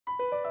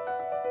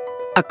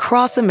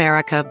Across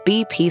America,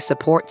 BP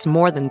supports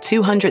more than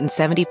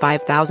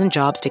 275,000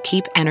 jobs to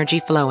keep energy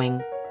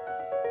flowing.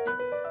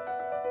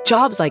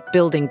 Jobs like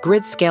building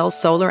grid-scale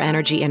solar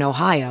energy in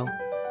Ohio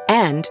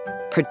and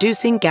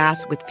producing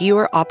gas with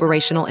fewer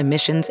operational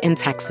emissions in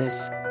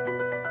Texas.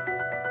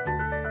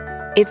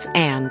 It's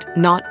and,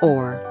 not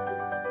or.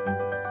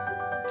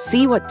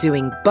 See what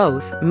doing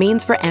both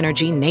means for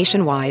energy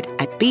nationwide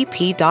at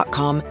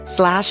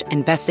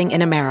bp.com/investing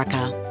in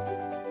America.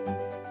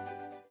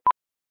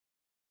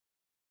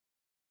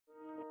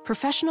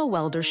 Professional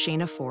welder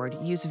Shayna Ford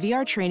used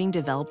VR training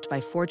developed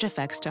by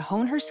ForgeFX to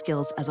hone her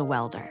skills as a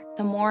welder.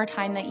 The more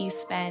time that you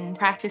spend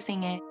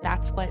practicing it,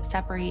 that's what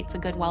separates a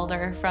good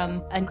welder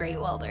from a great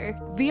welder.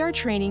 VR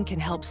training can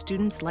help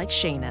students like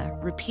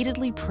Shayna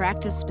repeatedly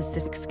practice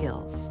specific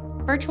skills.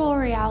 Virtual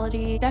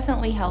reality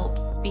definitely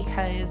helps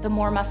because the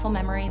more muscle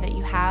memory that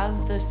you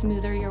have, the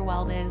smoother your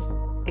weld is.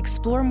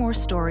 Explore more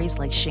stories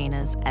like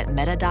Shayna's at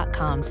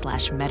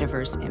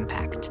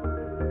meta.com/metaverseimpact.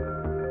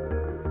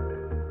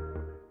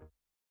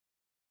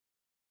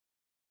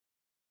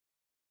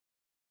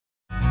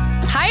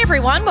 Hi,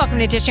 everyone. Welcome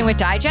to Dishing with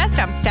Digest.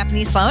 I'm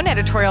Stephanie Sloan,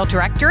 editorial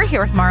director,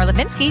 here with Mara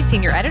Levinsky,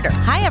 senior editor.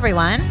 Hi,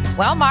 everyone.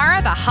 Well,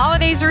 Mara, the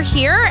holidays are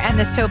here, and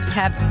the soaps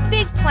have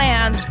big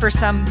plans for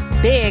some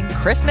big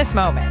Christmas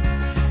moments.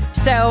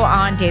 So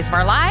on Days of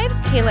Our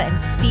Lives, Kayla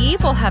and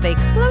Steve will have a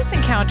close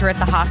encounter at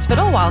the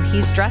hospital while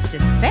he's dressed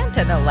as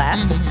Santa, no less.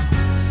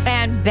 Mm-hmm.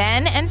 And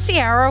Ben and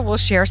Ciara will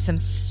share some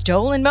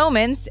stolen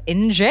moments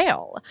in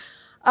jail.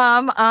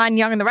 On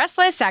Young and the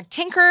Restless, Zach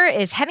Tinker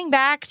is heading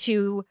back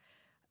to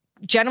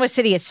Genoa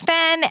City as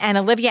Fen, and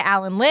Olivia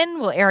Allen Lynn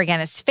will air again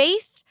as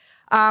Faith.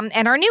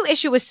 And our new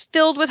issue is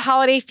filled with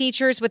holiday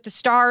features with the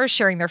stars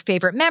sharing their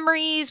favorite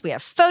memories. We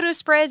have photo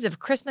spreads of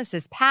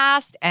Christmases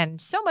past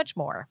and so much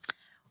more.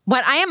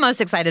 What I am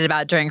most excited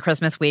about during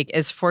Christmas week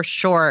is for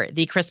sure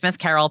the Christmas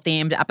Carol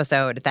themed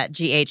episode that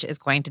GH is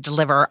going to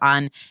deliver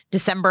on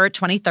December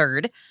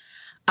 23rd.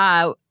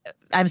 I'm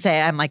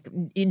like,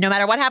 no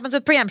matter what happens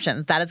with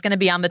preemptions, that is going to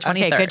be on the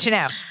 23rd. Okay, good to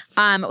know.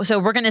 So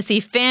we're going to see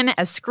Finn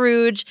as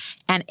Scrooge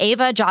and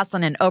Ava,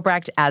 Jocelyn, and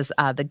Obrecht as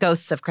the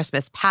ghosts of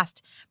Christmas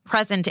past,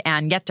 present,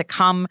 and yet to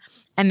come.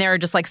 And there are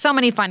just like so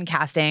many fun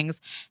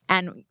castings.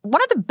 And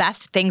one of the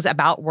best things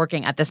about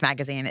working at this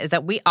magazine is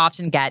that we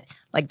often get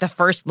like the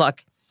first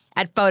look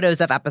at photos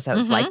of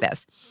episodes like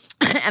this.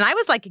 And I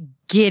was like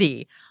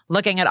giddy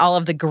looking at all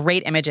of the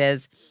great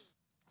images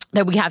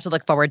that we have to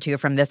look forward to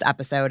from this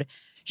episode.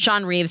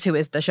 Sean Reeves, who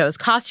is the show's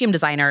costume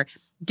designer,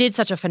 did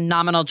such a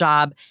phenomenal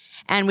job.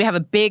 And we have a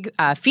big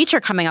feature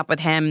coming up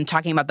with him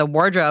talking about the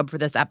wardrobe for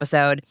this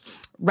episode,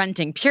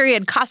 renting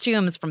period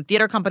costumes from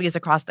theater companies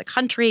across the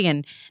country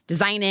and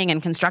designing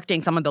and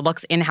constructing some of the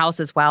looks in-house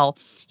as well.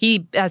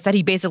 He said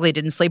he basically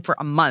didn't sleep for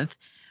a month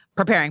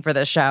preparing for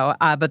this show.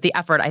 But the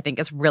effort, I think,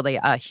 is really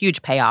a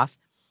huge payoff.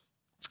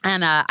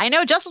 And I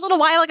know just a little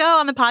while ago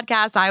on the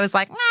podcast, I was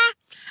like,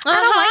 I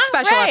don't like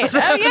special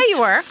episodes. Oh, yeah, you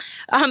were.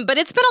 But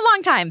it's been a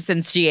long time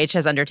since GH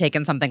has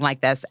undertaken something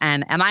like this,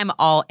 and I'm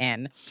all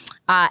in.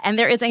 And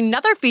there is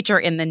another feature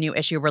in the new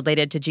issue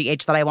related to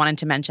GH that I wanted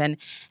to mention,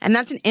 and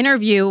that's an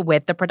interview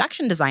with the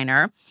production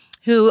designer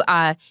who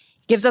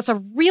gives us a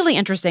really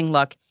interesting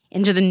look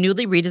into the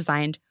newly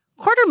redesigned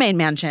Quartermaine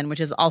Mansion, which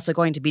is also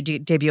going to be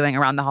debuting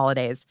around the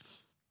holidays.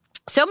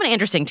 So many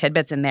interesting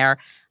tidbits in there,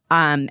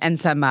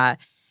 and some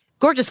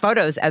gorgeous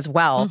photos as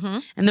well. Mm-hmm.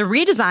 And the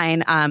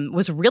redesign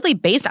was really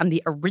based on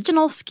the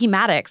original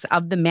schematics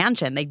of the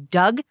mansion. They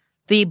dug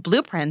the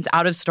blueprints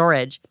out of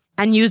storage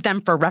and used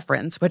them for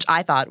reference, which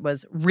I thought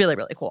was really,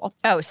 really cool.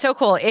 Oh, so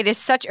cool. It is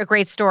such a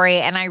great story.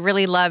 And I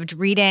really loved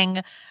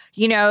reading,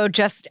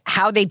 just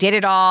how they did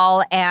it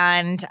all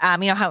and,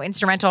 how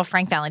instrumental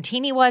Frank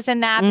Valentini was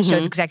in that, the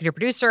show's executive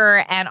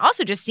producer, and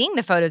also just seeing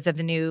the photos of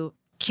the new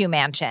Q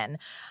Mansion.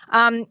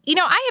 I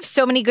have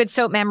so many good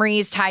soap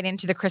memories tied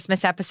into the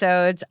Christmas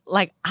episodes.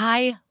 Like,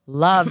 I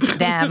loved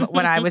them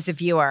when I was a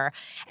viewer.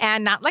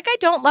 And not like I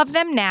don't love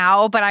them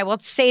now, but I will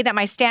say that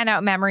my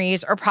standout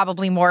memories are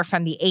probably more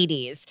from the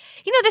 80s.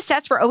 The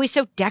sets were always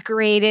so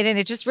decorated, and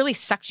it just really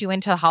sucked you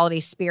into the holiday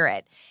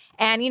spirit.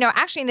 And,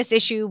 actually in this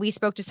issue, we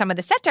spoke to some of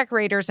the set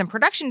decorators and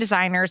production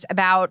designers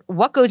about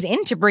what goes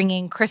into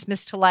bringing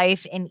Christmas to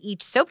life in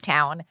each soap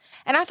town.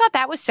 And I thought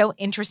that was so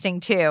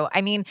interesting, too.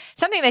 I mean,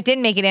 something that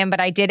didn't make it in,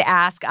 but I did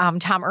ask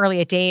Tom Early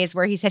at Days,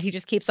 where he said he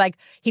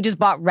just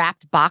bought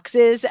wrapped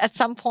boxes at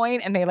some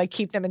point, and they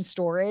keep them in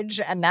storage.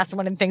 And that's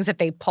one of the things that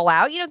they pull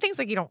out, things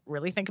like you don't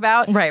really think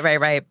about.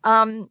 Right.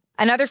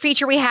 Another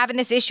feature we have in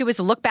this issue is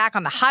a look back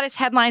on the hottest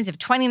headlines of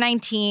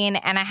 2019.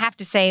 And I have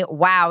to say,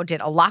 wow, did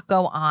a lot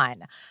go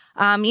on.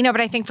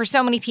 But I think for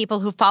so many people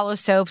who follow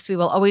soaps, we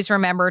will always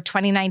remember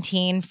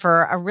 2019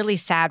 for a really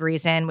sad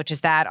reason, which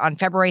is that on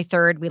February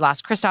 3rd, we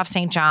lost Christophe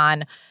St.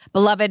 John,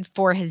 beloved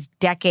for his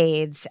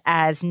decades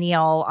as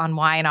Neil on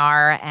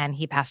Y&R, and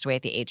he passed away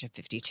at the age of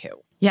 52.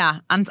 Yeah,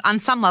 on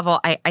some level,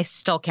 I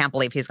still can't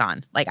believe he's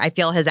gone. Like, I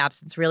feel his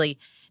absence really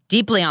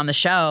deeply on the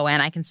show,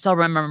 and I can still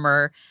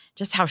remember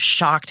just how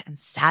shocked and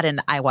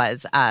saddened I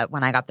was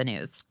when I got the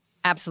news.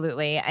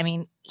 Absolutely. I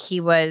mean,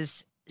 he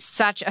was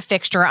such a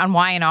fixture on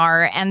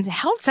Y&R and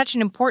held such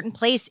an important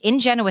place in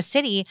Genoa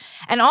City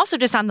and also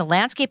just on the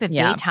landscape of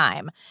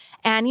daytime.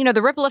 And,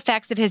 the ripple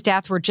effects of his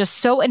death were just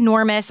so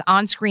enormous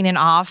on screen and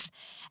off.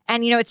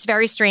 And, it's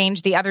very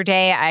strange. The other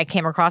day, I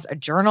came across a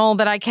journal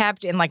that I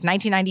kept in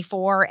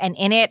 1994. And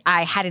in it,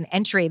 I had an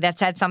entry that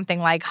said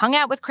something like, hung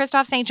out with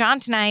Christophe St. John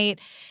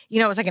tonight.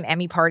 It was like an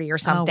Emmy party or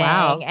something. Oh,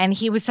 wow. And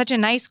he was such a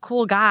nice,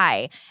 cool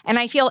guy. And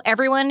I feel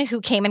everyone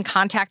who came in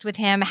contact with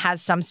him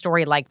has some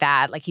story like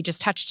that. Like he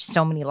just touched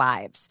so many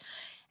lives.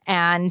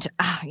 And,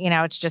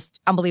 it's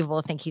just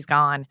unbelievable to think he's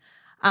gone.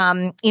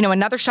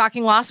 Another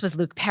shocking loss was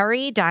Luke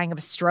Perry dying of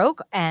a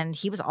stroke, and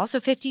he was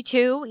also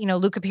 52.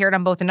 Luke appeared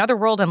on both Another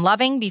World and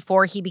Loving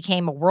before he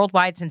became a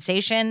worldwide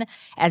sensation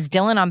as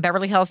Dylan on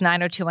Beverly Hills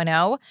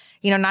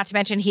 90210. Not to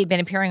mention he'd been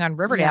appearing on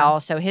Riverdale,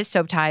 so his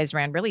soap ties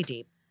ran really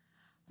deep.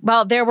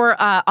 Well, there were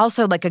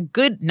also a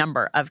good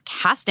number of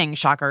casting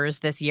shockers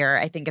this year,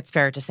 I think it's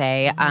fair to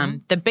say.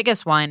 The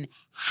biggest one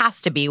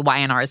has to be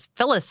Y&R's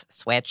Phyllis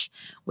switch,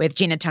 with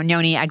Gina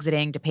Tognoni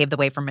exiting to pave the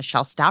way for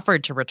Michelle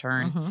Stafford to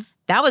return.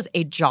 That was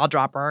a jaw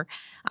dropper.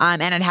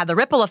 And it had the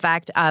ripple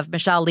effect of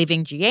Michelle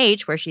leaving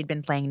GH, where she'd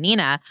been playing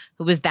Nina,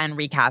 who was then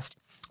recast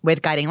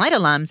with Guiding Light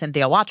alum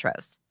Cynthia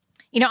Watros.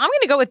 I'm going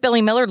to go with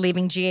Billy Miller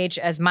leaving GH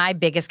as my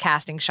biggest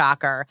casting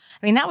shocker.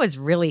 I mean, that was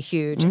really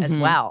huge as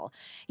well.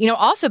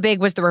 Also big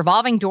was the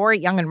revolving door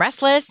at Young and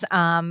Restless.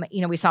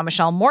 We saw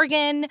Michelle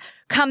Morgan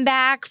come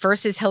back,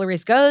 first as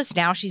Hillary's ghost.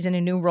 Now she's in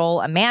a new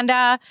role,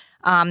 Amanda.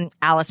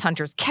 Alice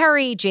Hunter's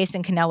Carrie,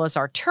 Jason Canello's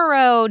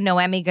Arturo,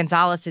 Noemi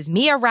Gonzalez's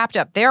Mia wrapped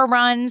up their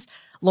runs.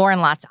 Lauren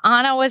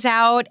Lozano was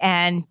out,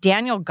 and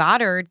Daniel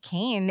Goddard,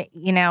 Kane,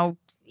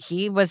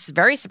 he was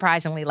very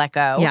surprisingly let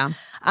go. Yeah.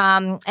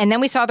 And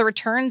then we saw the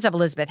returns of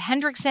Elizabeth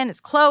Hendrickson as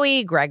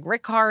Chloe, Greg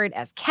Rickard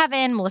as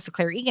Kevin, Melissa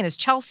Claire Egan as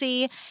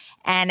Chelsea,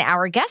 and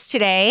our guest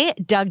today,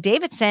 Doug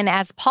Davidson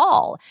as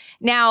Paul.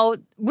 Now,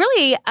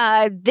 really,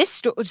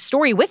 this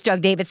story with Doug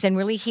Davidson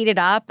really heated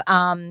up.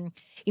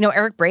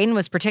 Eric Braeden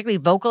was particularly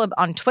vocal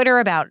on Twitter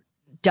about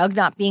Doug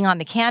not being on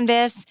the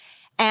canvas.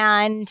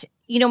 And,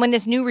 when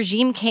this new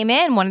regime came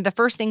in, one of the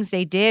first things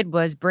they did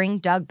was bring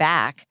Doug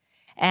back.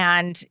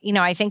 And,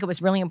 I think it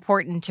was really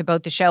important to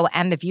both the show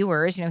and the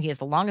viewers, he is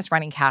the longest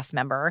running cast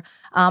member,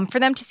 for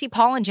them to see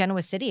Paul in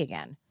Genoa City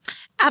again.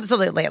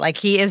 Absolutely.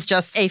 He is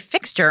just a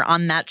fixture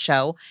on that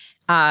show.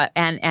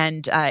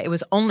 And it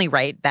was only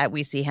right that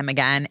we see him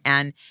again,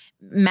 and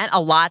meant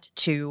a lot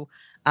to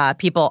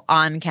people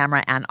on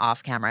camera and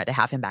off camera to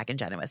have him back in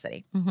Genoa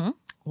City.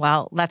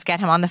 Well, let's get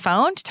him on the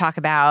phone to talk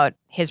about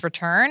his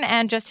return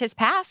and just his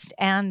past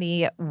and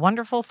the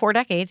wonderful 4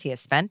 decades he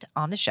has spent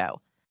on the show.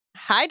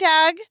 Hi,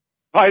 Doug.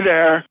 Hi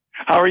there.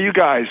 How are you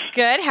guys?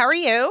 Good. How are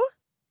you?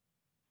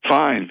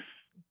 Fine.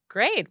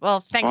 Great.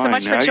 Well, thanks so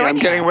much for joining us. I'm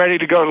getting ready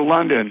to go to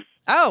London.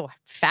 Oh,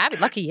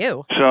 fabulous. Lucky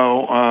you.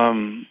 So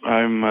I'm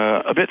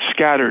a bit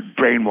scattered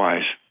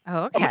brain-wise.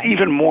 Oh, okay.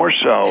 Even more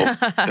so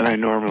than I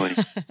normally.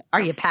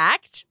 Are you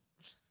packed?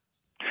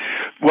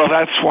 Well,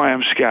 that's why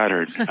I'm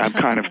scattered. I'm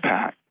kind of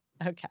packed.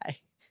 Okay.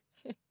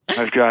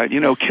 I've got,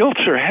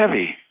 kilts are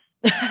heavy.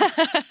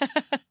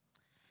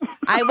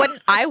 I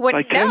wouldn't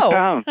like 10 know.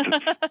 pounds.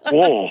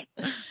 Wool.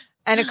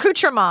 And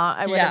accoutrement,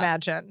 I would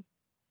imagine.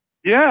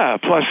 Yeah.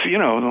 Plus, the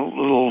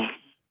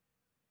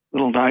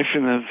little knife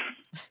in the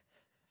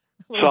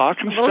sock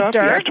and stuff.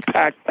 Dirk. You have to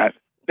pack that.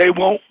 They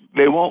won't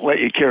let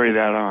you carry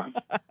that on.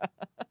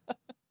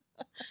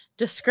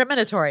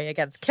 Discriminatory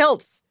against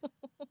kilts.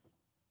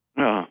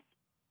 No.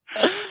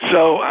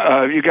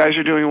 So, you guys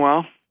are doing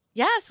well?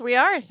 Yes, we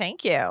are.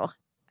 Thank you.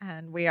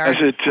 And we are. As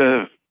it's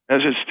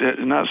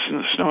not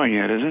snowing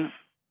yet, is it?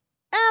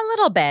 A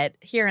little bit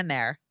here and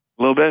there.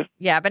 A little bit?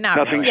 Yeah, but not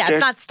Nothing really. Yeah, it's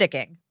not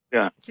sticking.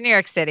 Yeah. It's New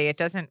York City. It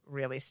doesn't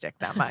really stick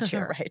that much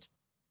here. Right.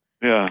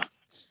 Yeah.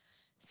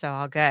 So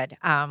all good.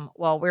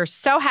 Well, we're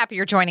so happy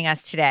you're joining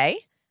us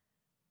today.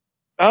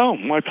 Oh,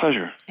 my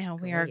pleasure. And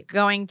we are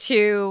going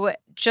to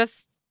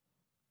just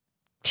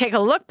take a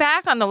look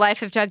back on the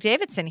life of Doug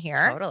Davidson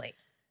here. Totally.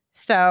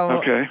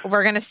 So Okay.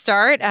 we're going to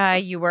start.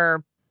 You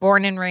were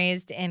born and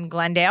raised in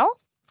Glendale,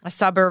 a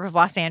suburb of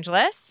Los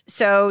Angeles.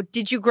 So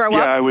did you grow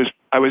up? Yeah,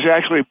 I was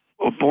actually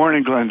born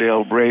in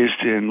Glendale,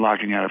 raised in La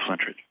Cañada,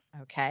 Flintridge.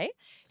 Okay.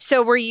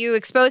 So were you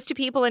exposed to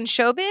people in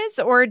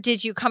showbiz, or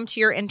did you come to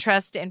your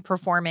interest in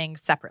performing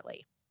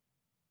separately?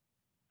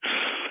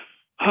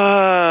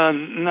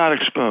 Not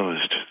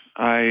exposed.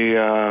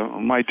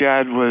 My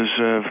dad was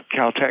a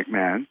Caltech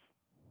man,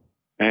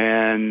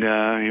 and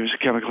he was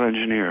a chemical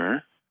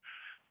engineer.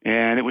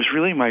 And it was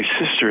really my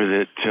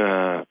sister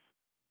that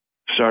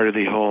started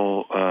the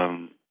whole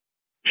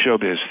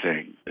showbiz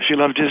thing. She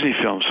loved Disney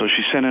films, so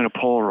she sent in a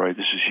Polaroid,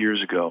 this is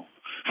years ago,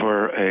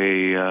 for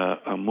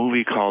a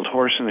movie called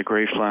Horse in the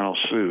Gray Flannel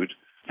Suit.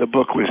 The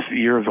book was The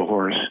Year of the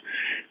Horse.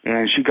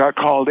 And she got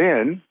called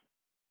in,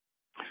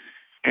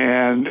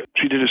 and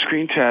she did a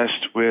screen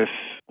test with,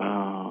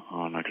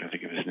 I'm not going to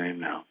think of his name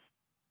now,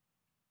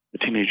 the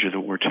teenager that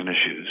wore tennis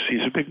shoes.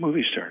 He's a big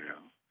movie star now.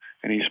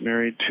 And he's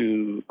married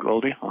to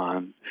Goldie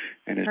Hawn,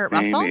 and his Kurt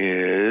name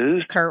Russell?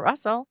 is Kurt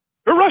Russell.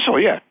 Kurt Russell.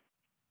 Yeah,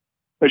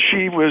 But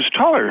she was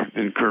taller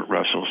than Kurt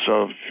Russell,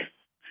 so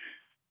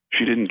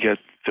she didn't get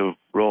the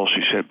role,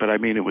 she said. But I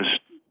mean, it was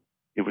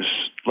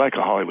like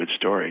a Hollywood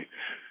story.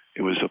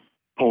 It was a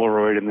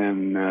Polaroid and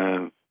then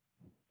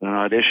an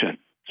audition.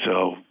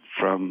 So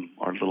from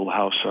our little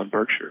house on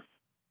Berkshire.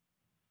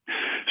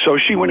 So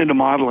she went into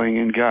modeling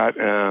and got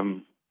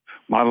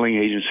modeling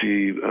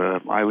agency,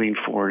 Eileen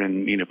Ford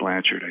and Nina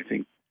Blanchard. I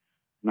think,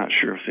 I'm not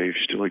sure if they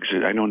still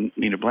exist. I know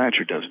Nina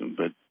Blanchard doesn't,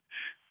 but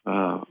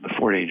the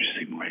Ford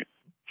agency might.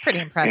 Pretty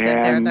impressive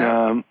and, there,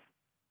 though.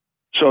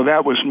 So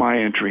that was my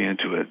entry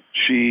into it.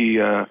 She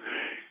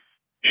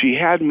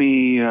had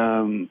me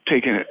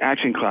take an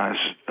acting class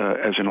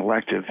as an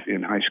elective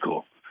in high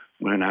school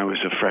when I was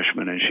a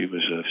freshman and she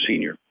was a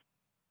senior.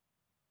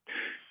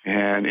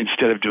 And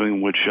instead of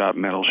doing wood shop,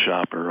 metal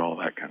shop, or all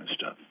that kind of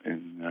stuff.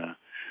 And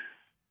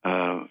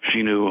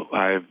she knew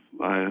I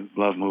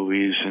love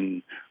movies,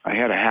 and I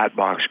had a hat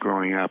box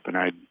growing up, and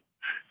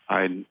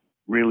I'd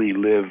really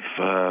live,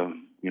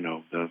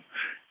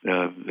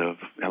 the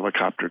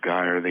helicopter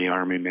guy or the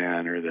army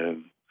man or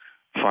the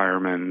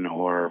fireman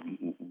or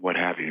what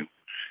have you.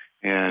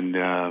 And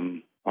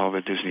all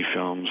the Disney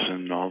films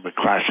and all the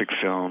classic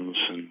films.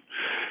 And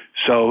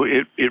so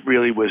it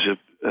really was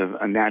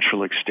a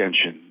natural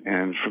extension.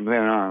 And from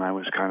then on, I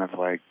was kind of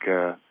like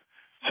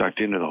sucked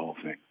into the whole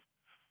thing.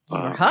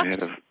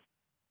 Hooked?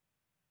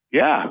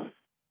 Yeah.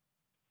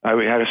 I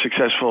had a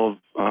successful,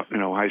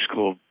 high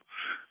school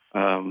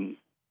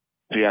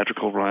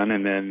theatrical run,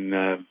 and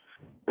then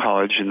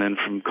college. And then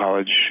from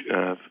college,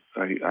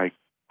 I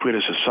quit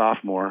as a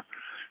sophomore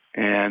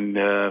and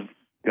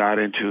got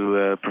into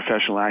a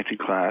professional acting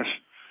class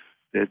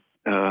that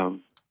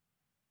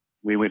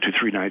we went to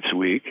 3 nights a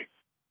week.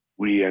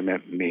 I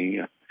met me.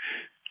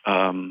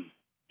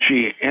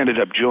 She ended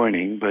up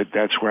joining, but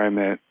that's where I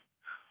met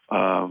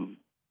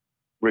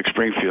Rick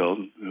Springfield,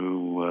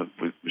 who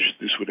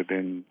this would have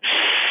been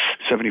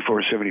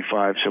 74,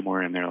 75,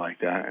 somewhere in there like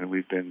that. And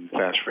we've been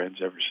fast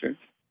friends ever since.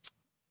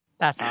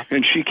 That's awesome.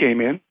 And she came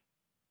in,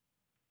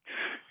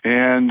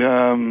 and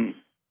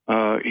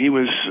he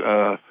was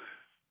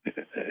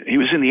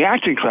in the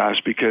acting class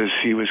because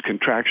he was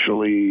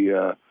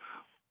contractually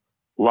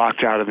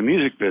locked out of the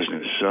music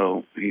business.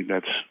 So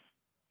that's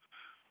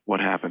what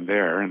happened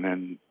there. And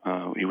then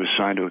he was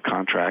signed to a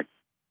contract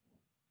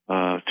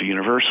to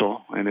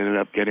Universal and ended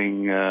up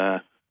getting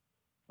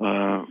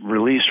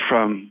released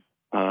from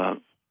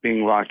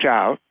being locked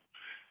out.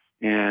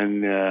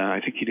 And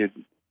I think he did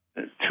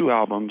 2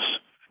 albums.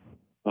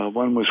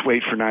 One was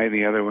Wait for Night, and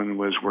the other one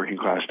was Working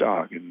Class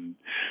Dog. And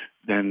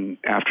then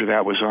after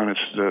that was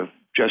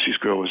Jesse's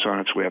Girl was on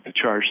its way up the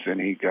charts. Then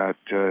he got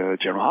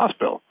General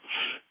Hospital,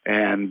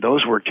 and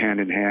those worked hand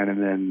in hand.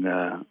 And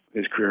then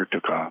his career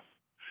took off.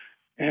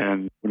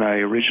 And when I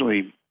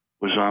originally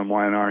was on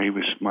Y&R, he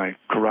was my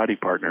karate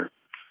partner.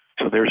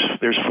 So there's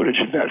footage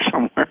of that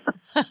somewhere.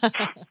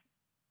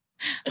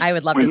 I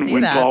would love to see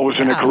when that. When Paul was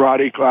in a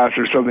karate class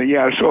or something.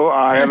 Yeah, so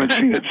I haven't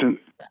seen it since,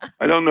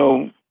 I don't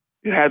know,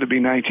 it had to be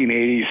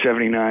 1980,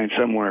 79,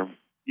 somewhere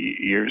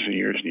years and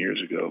years and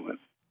years ago. But,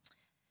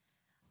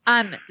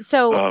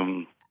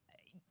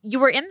 you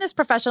were in this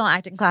professional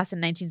acting class in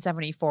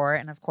 1974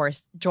 and, of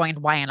course, joined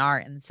Y&R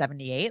in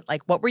 78.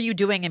 Like, what were you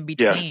doing in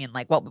between? Yeah.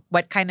 Like,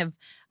 what kind of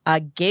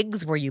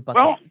gigs were you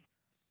booking?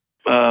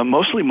 Well,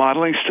 mostly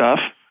modeling stuff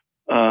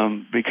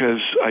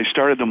because I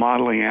started the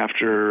modeling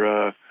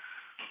after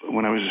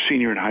when I was a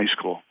senior in high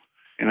school.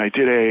 And I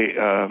did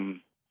a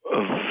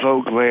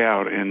Vogue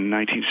layout in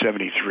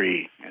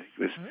 1973. I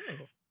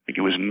think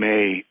it was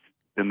May,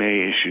 the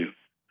May issue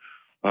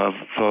of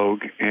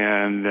Vogue.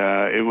 And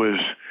it was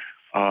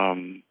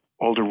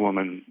older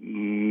woman,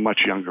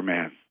 much younger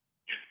man.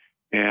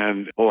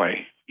 And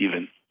boy,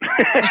 even.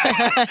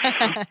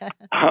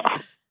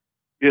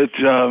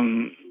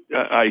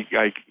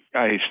 I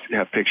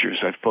have pictures.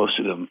 I've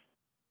posted them.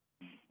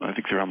 I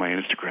think they're on my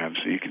Instagram,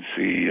 so you can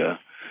see.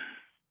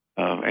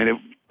 And it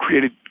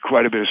created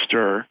quite a bit of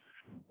stir.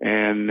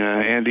 And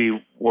Andy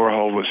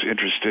Warhol was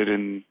interested,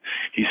 and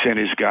he sent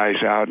his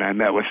guys out, and I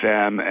met with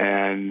them.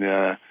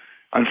 And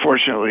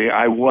unfortunately,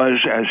 I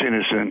was as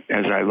innocent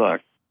as I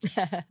looked.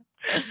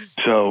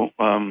 So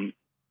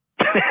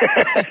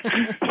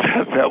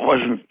that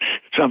wasn't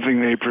something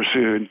they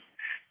pursued.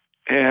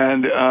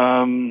 And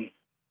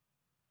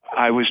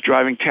I was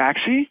driving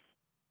taxi,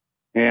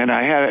 and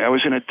I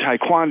was in a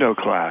taekwondo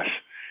class.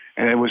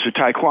 And it was a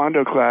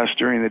taekwondo class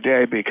during the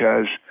day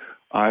because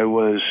I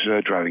was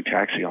driving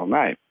taxi all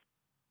night.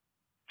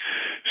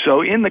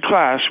 So in the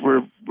class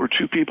were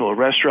 2 people, a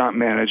restaurant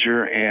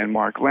manager and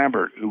Mark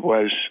Lambert, who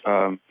was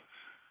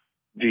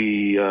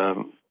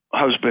the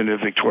husband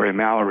of Victoria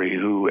Mallory,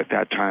 who at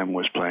that time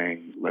was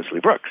playing Leslie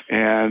Brooks.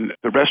 And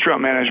the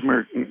restaurant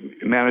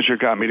manager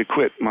got me to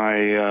quit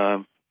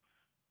my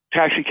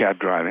taxi cab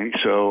driving.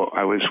 So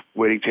I was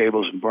waiting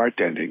tables and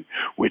bartending,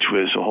 which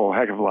was a whole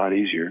heck of a lot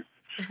easier.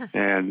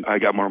 And I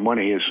got more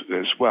money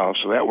as well,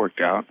 so that worked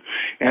out.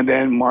 And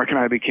then Mark and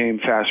I became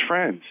fast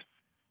friends.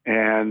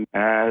 And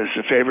as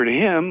a favor to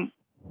him,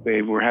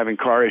 they were having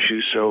car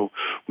issues, so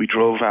we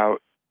drove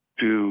out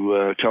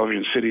to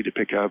Television City to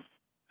pick up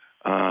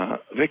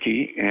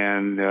Vicki,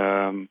 and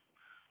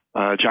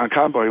John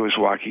Conboy was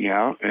walking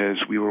out as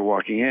we were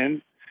walking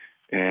in,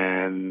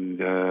 and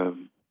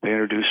they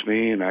introduced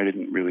me, and I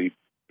didn't really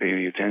pay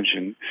any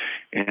attention.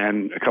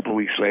 And a couple of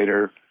weeks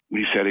later,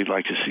 he said he'd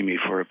like to see me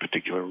for a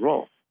particular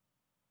role.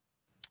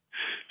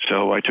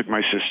 So I took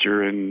my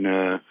sister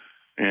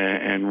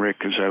and Rick,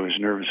 because I was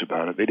nervous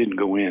about it. They didn't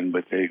go in,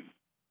 but they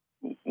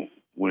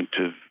went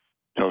to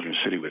Television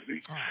City with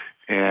me.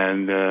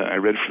 And I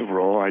read for the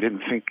role. I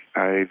didn't think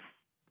I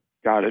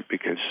got it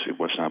because it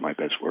was not my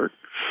best work.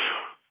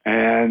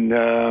 And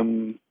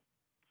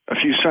a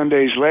few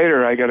Sundays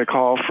later, I got a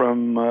call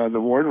from the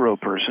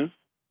wardrobe person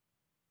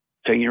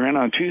saying, "You're in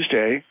on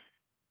Tuesday.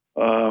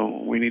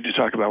 We need to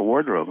talk about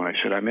wardrobe." And I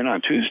said, "I'm in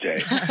on Tuesday."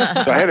 So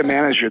I had a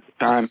manager at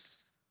the time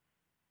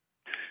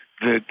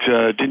that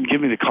didn't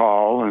give me the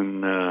call,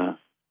 and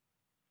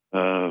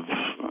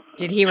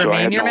did he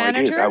remain your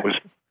manager? That was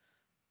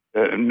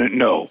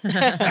no,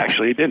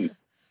 actually, he didn't.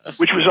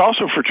 Which was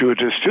also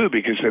fortuitous too,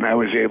 because then I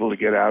was able to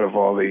get out of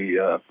all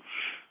the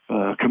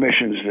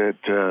commissions that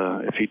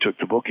if he took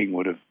the booking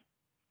would have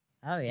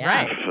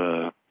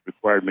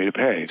required me to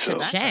pay. So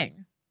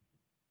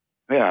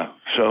yeah,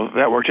 so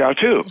that worked out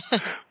too.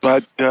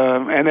 But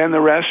and then the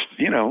rest,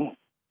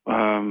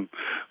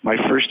 my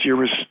first year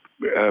was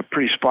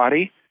pretty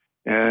spotty.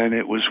 And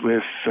it was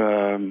with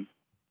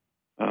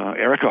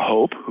Erica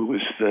Hope, who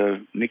was the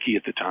Nikki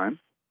at the time.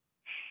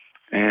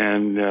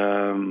 And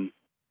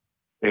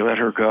they let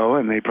her go,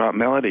 and they brought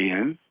Melody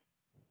in.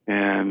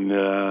 And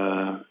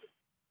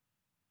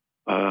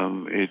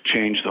it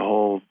changed the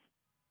whole,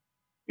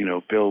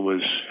 Bill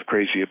was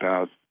crazy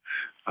about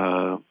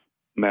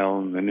Mel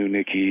and the new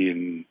Nikki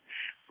and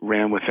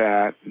ran with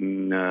that.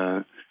 And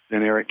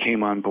then Eric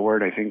came on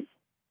board, I think,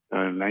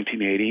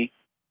 1980.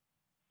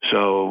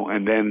 So,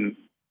 and then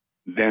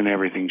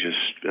everything just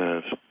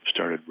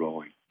started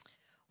rolling.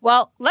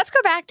 Well, let's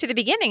go back to the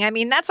beginning. I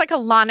mean, that's like a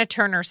Lana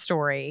Turner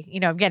story,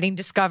 getting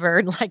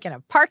discovered like in a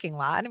parking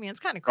lot. I mean, it's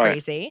kind of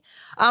crazy.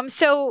 Right.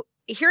 So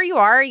here you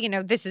are,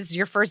 this is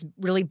your first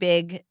really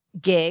big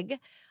gig.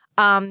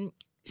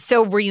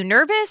 So were you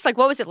nervous? Like,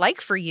 what was it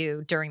like for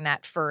you during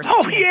that first?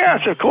 Oh,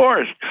 yes, of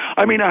course.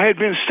 I mean, I had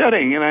been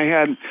studying, and I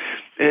had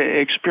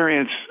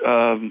experience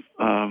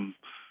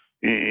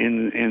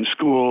in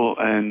school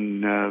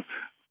and,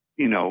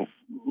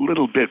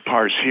 little bit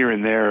parts here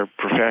and there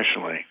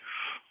professionally.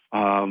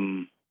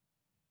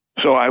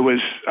 So I was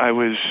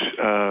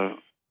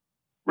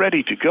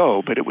ready to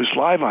go, but it was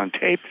live on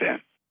tape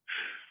then.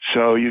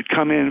 So you'd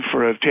come in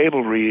for a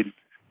table read,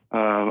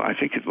 I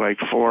think at like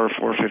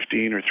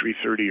 4:15 or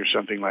 3:30 or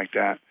something like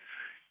that,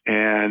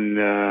 and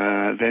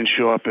then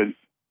show up at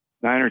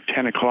 9 or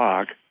 10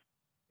 o'clock,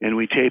 and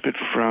we tape it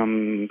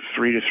from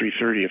 3 to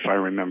 3:30 if I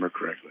remember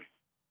correctly.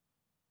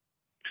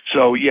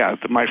 So yeah,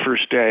 my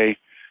first day,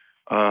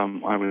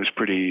 I was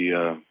pretty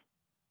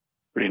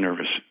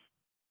nervous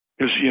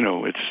because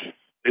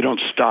they don't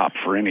stop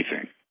for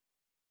anything,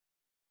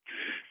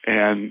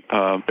 and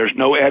there's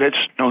no edits,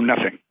 no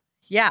nothing.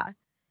 Yeah.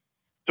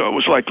 So it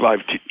was like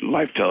live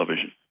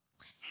television.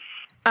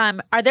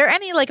 Are there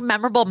any like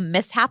memorable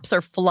mishaps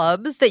or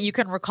flubs that you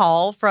can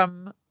recall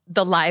from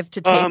the live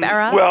to tape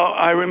era? Well,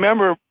 I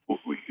remember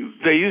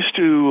they used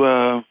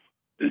to.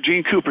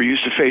 Gene Cooper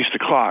used to face the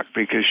clock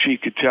because she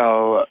could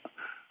tell.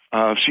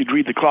 She'd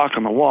read the clock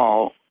on the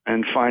wall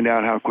and find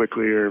out how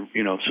quickly,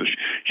 So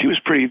she was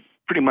pretty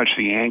much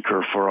the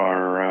anchor for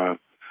our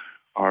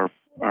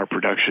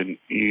production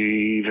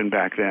even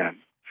back then.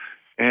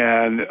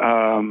 And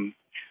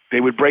they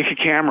would break a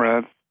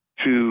camera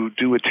to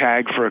do a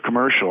tag for a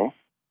commercial,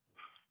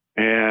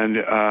 and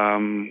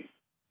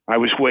I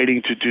was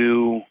waiting to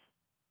do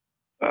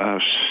a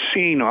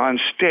scene on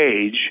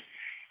stage,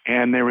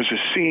 and there was a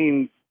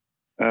scene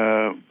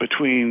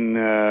between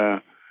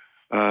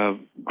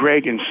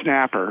Greg and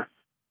Snapper,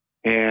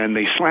 and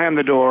they slammed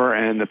the door,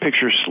 and the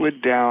picture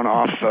slid down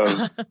off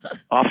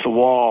the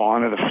wall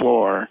onto the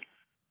floor.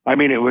 I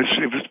mean, it was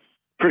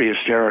pretty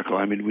hysterical.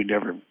 I mean, we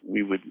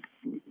would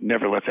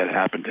never let that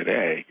happen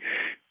today,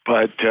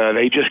 but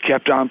they just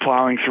kept on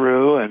plowing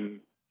through,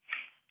 and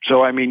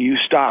so I mean, you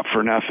stop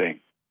for nothing.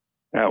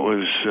 That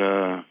was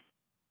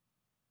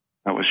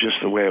just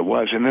the way it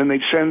was. And then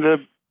they'd send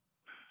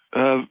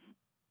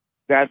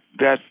that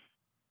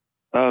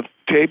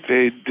tape.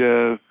 They'd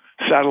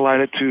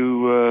satellite it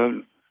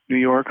to New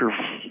York or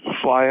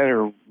fly it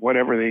or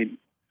whatever they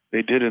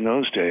did in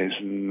those days.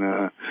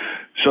 And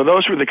so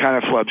those were the kind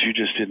of flubs you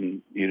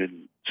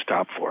didn't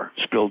stop for.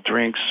 Spilled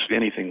drinks,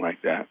 anything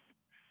like that.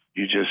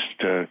 You just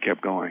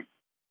kept going.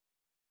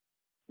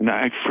 And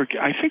I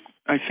think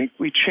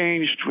we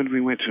changed when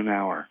we went to an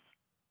hour.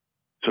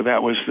 So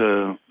that was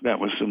the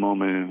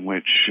moment in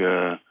which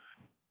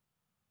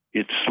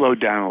it slowed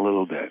down a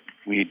little bit.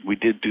 We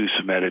did do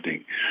some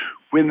editing.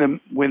 When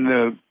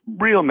the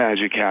real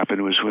magic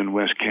happened was when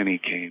Wes Kenny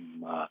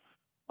came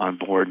on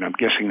board, and I'm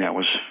guessing that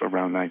was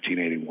around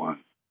 1981.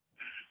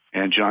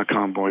 And John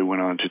Conboy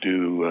went on to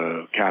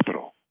do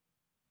Capitol.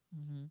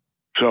 Mm-hmm.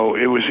 So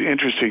it was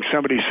interesting.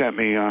 Somebody sent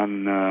me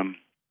on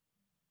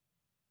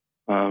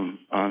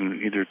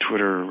either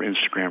Twitter or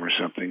Instagram or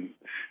something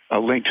a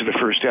link to the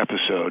first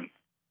episode.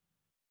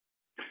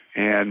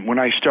 And when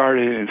I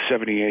started in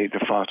 '78, the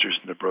Fosters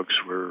and the Brooks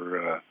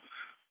were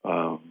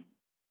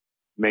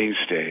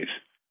mainstays.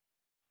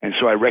 And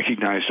so I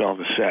recognized all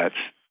the sets.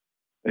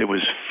 It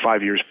was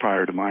 5 years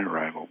prior to my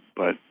arrival,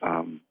 but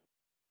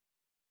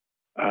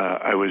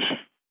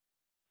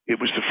it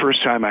was the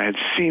first time I had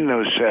seen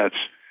those sets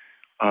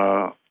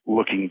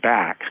looking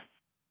back.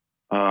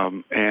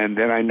 And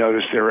then I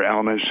noticed there were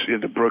elements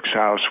in the Brooks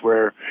house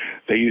where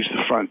they used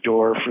the front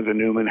door for the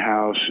Newman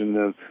house,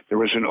 and there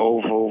was an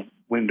oval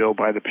window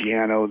by the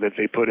piano that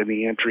they put in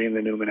the entry in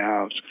the Newman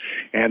house,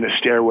 and the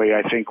stairway,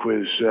 I think,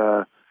 was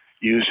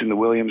used in the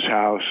Williams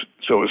house.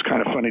 So it was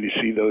kind of funny to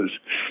see those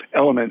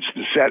elements,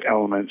 the set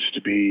elements,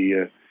 to be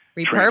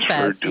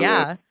repurposed, to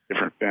a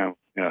different family.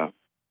 Yeah.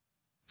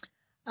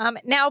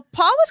 Now,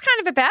 Paul was kind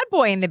of a bad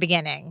boy in the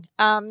beginning.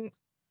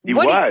 He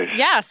was.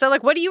 Yeah. So,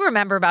 like, what do you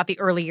remember about the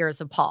early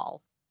years of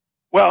Paul?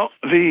 Well,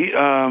 this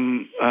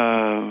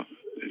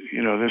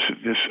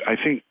I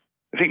think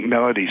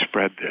Melody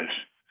spread this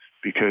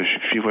because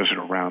she wasn't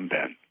around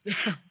then.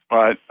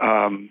 But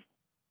the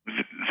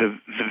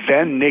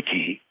then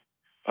Nikki,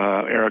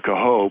 Erica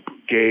Hope,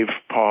 gave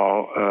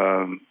Paul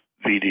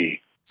VD.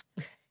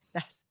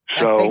 That's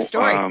a big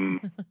story.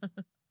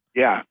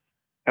 Yeah,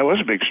 that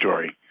was a big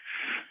story.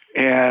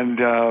 And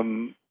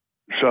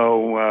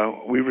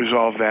so we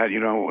resolved that.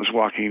 I was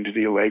walking to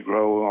the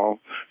Allegro, all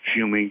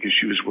fuming because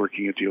she was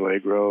working at the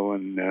Allegro,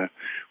 and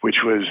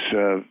which was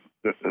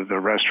the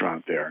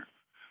restaurant there.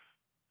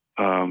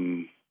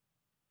 I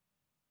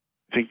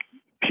think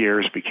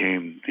Pierre's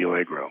became the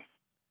Allegro,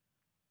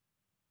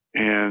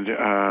 and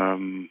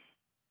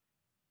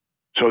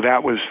so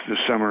that was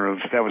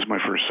that was my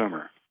first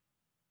summer,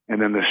 and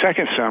then the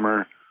second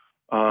summer.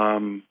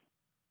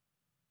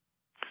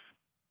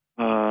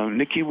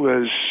 Nikki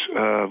was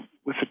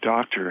with the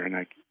doctor, and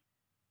I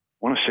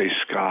want to say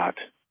Scott,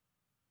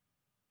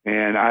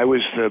 and I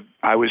was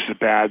the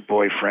bad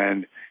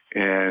boyfriend,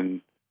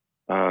 and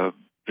the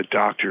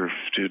doctor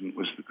student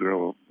was the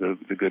girl,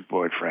 the good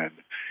boyfriend,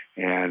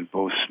 and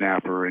both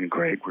Snapper and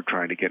Greg were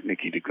trying to get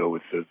Nikki to go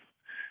with the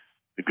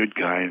good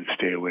guy and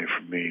stay away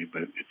from me,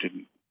 but it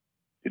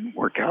didn't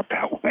work out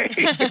that way.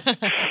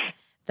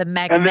 The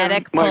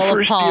magnetic pull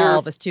of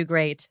Paul was too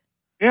great.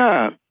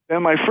 Yeah.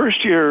 Then my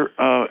first year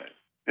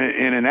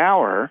in an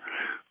hour,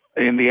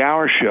 in the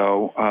hour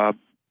show,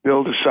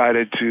 Bill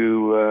decided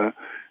to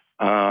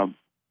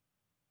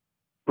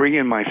bring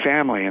in my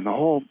family, and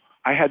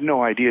I had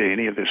no idea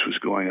any of this was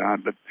going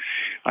on, but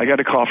I got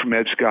a call from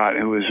Ed Scott,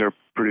 who was our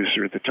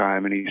producer at the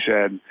time, and he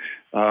said,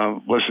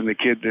 listen, the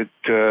kid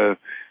that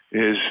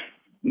is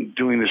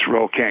doing this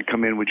role can't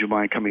come in. Would you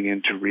mind coming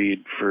in to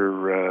read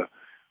for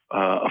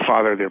a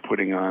father they're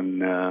putting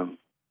on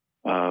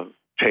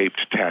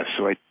taped tests?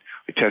 So I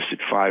tested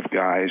 5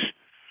 guys,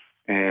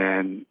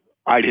 and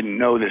I didn't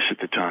know this at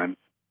the time,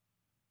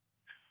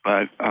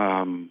 but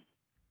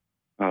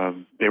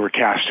they were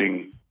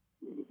casting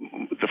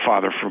the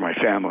father for my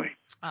family.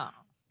 Oh.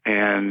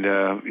 And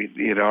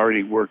he had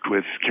already worked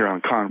with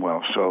Carolyn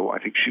Conwell, so I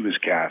think she was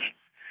cast.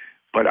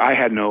 But I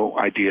had no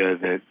idea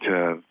that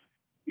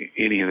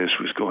any of this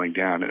was going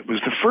down. It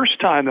was the first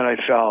time that I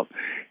felt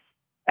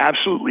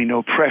absolutely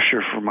no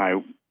pressure for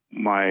my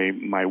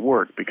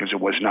work, because it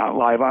was not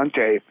live on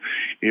tape.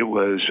 It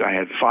was, I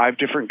had 5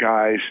 different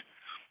guys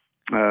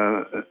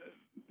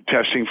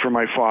testing for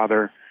my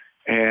father,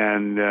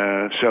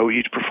 and so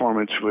each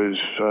performance was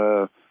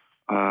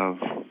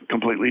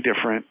completely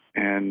different,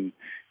 and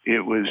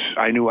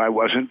I knew I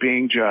wasn't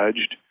being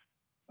judged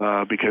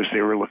because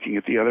they were looking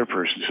at the other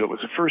person. So it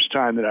was the first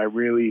time that I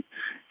really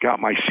got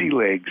my sea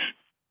legs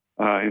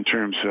in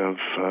terms of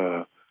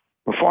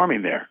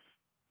performing there.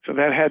 So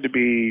that had to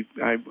be,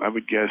 I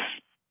would guess,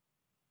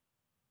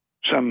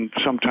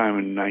 sometime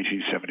in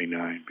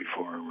 1979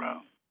 before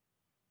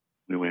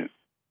we went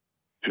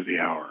to the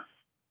hour.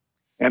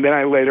 And then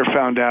I later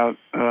found out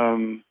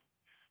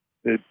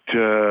that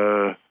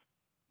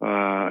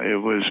it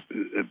was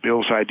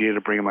Bill's idea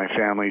to bring in my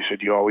family. He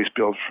said, you always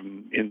build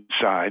from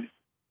inside,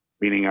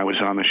 meaning I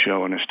was on the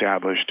show and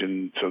established,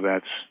 and so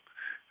that's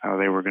how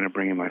they were going to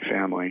bring in my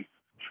family.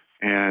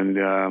 And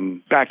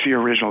back to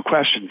your original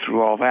question,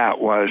 through all that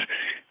was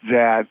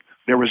that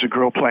there was a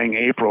girl playing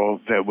April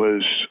that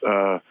was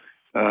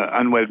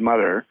unwed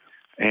mother,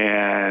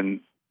 and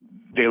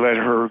they let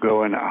her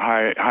go and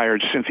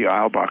hired Cynthia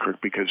Eilbacher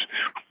because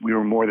we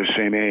were more the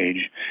same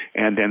age,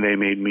 and then they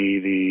made me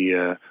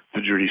the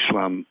dirty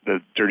scum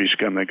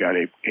that got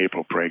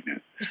April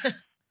pregnant,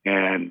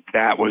 and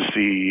that was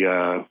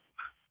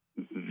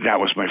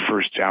my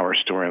first hour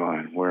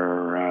storyline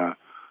where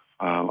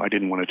I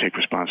didn't want to take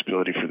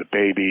responsibility for the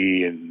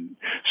baby, and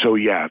so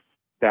yeah,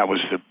 that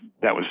was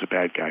the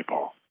bad guy,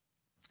 Paul.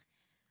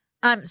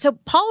 So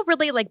Paul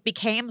really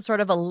became sort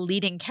of a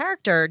leading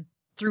character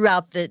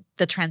throughout the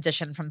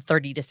transition from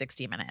 30 to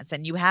 60 minutes,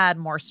 and you had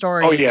more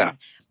story,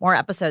 more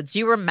episodes. Do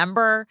you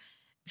remember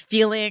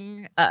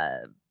feeling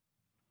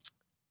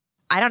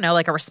I don't know,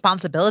 like a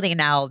responsibility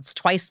now. It's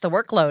twice the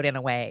workload in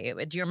a way.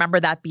 Do you remember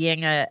that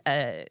being a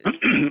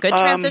good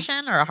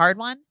transition or a hard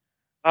one?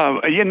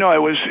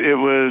 It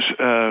was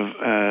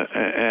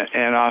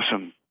an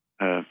awesome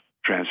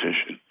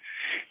transition.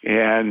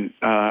 And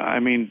I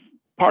mean,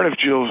 part of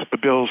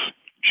Bill's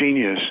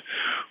genius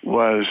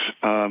was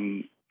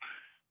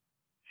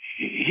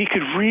he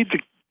could read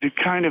the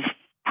kind of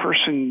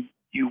person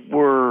you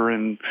were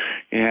and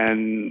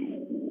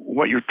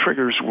what your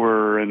triggers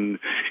were, and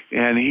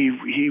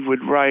he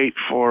would write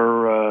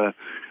for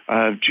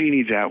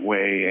Jeannie that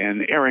way,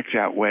 and Eric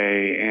that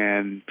way,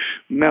 and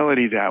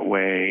Melody that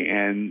way,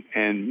 and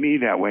me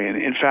that way.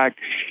 And in fact,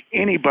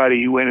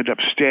 anybody who ended up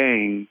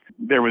staying,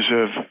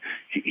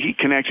 he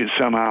connected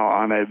somehow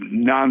on a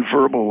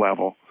nonverbal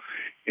level.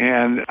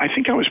 And I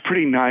think I was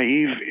pretty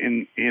naive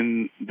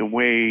in the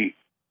way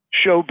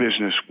show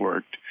business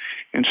worked.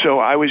 And so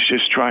I was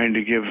just trying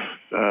to give,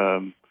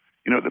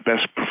 the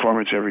best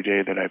performance every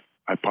day that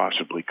I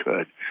possibly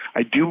could.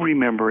 I do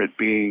remember it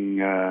being,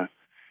 4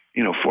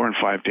 and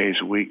 5 days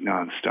a week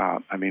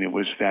nonstop. I mean, it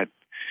was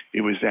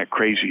that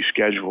crazy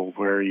schedule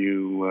where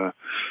you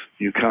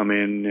come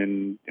in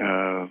and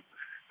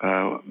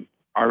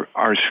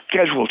our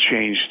schedule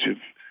changed to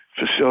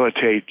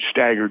facilitate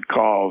staggered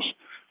calls,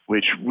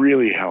 which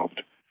really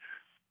helped.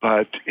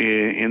 But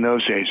in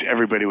those days,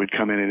 everybody would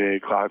come in at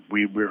 8 o'clock.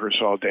 We'd rehearse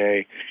all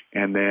day,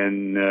 and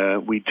then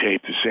we'd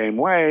tape the same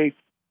way,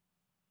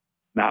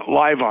 not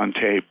live on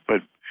tape,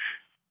 but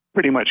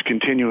pretty much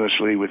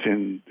continuously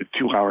within the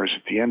 2 hours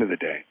at the end of the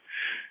day.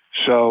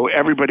 So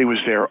everybody was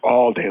there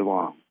all day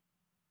long.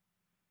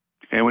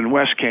 And when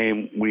Wes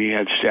came, we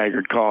had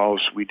staggered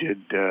calls. We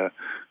did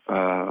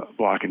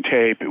block and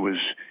tape. It was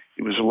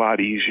a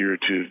lot easier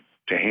to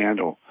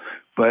handle.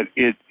 But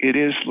it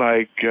is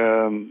like,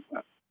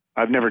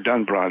 I've never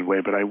done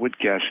Broadway, but I would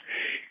guess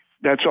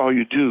that's all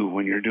you do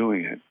when you're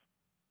doing it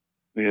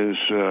is,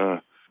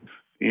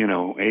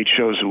 8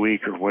 shows a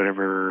week or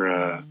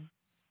whatever.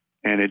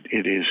 And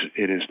it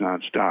is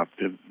nonstop.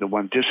 The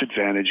one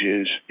disadvantage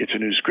is it's a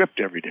new script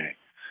every day.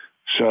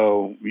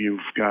 So you've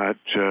got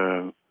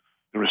the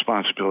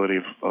responsibility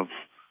of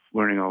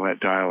learning all that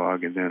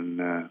dialogue and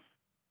then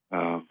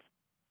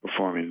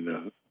performing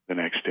the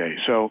next day.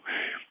 So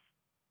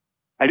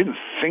I didn't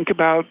think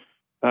about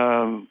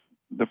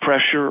the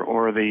pressure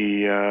or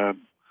the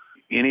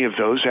any of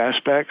those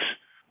aspects,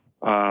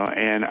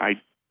 and I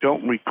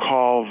don't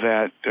recall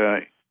that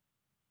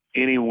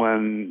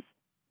anyone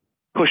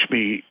pushed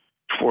me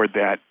toward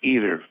that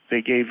either.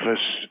 They gave us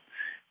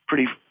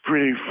pretty,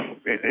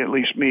 at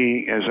least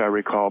me, as I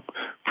recall,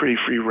 pretty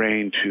free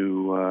rein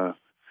to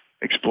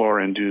explore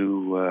and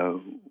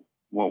do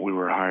what we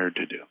were hired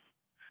to do.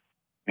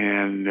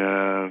 And,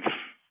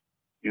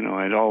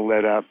 it all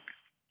led up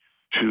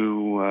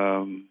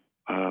to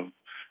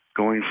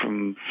going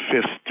from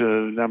 5th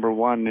to number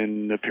 1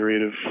 in a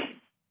period of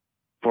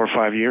 4 or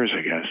 5 years,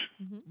 I guess.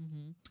 Mm-hmm.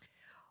 Mm-hmm.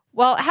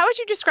 Well, how would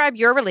you describe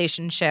your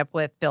relationship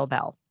with Bill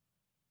Bell?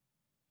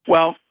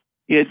 Well,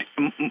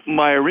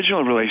 my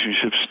original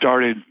relationship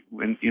started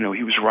when, he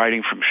was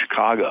writing from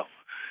Chicago.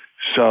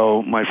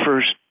 So my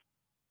first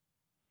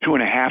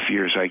 2.5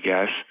 years, I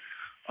guess,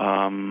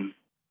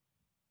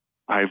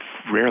 I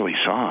rarely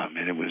saw him,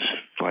 and it was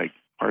like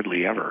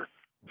hardly ever,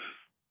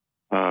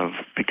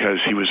 because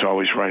he was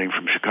always writing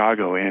from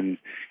Chicago, and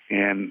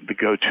the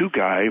go-to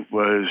guy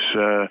was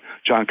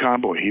John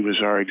Conboy. He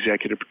was our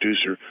executive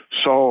producer,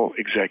 sole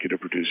executive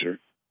producer.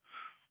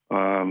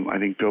 I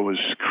think Bill was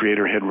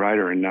creator, head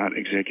writer, and not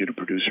executive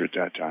producer at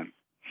that time.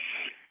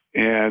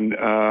 And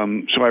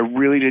so I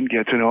really didn't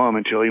get to know him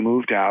until he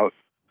moved out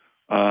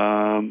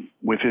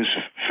with his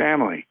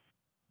family.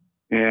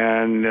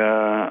 And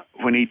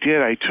when he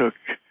did, I took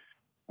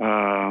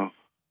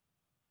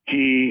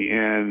he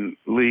and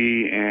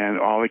Lee and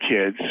all the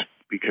kids,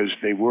 because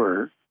they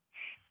were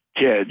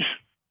kids,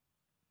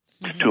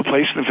 to a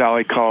place in the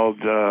valley called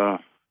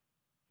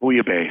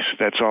Bouillabaisse.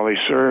 That's all they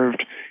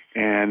served,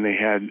 and they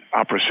had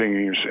opera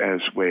singers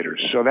as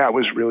waiters. So that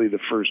was really the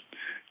first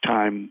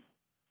time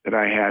that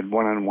I had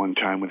one-on-one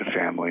time with the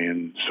family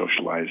and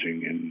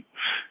socializing,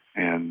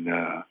 and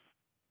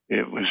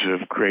it was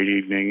a great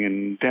evening.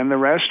 And then the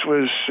rest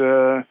was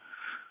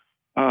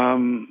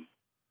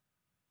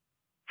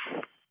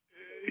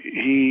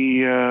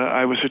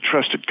I was a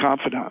trusted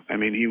confidant. I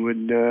mean, he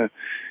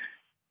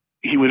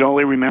would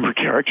only remember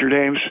character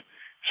names.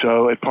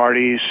 So at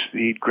parties,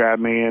 he'd grab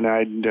me and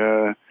I'd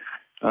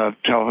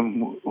tell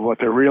him what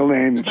their real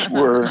names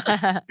were,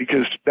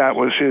 because that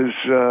was his.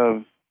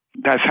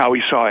 That's how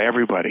he saw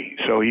everybody.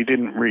 So he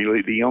didn't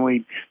really. The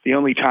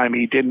only time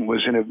he didn't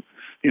was in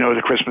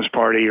the Christmas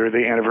party or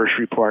the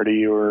anniversary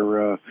party,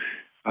 or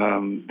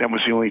that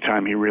was the only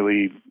time he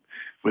really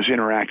was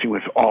interacting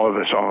with all of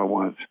us all at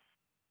once.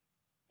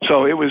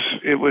 So it was.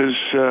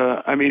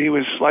 I mean, he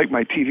was like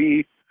my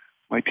TV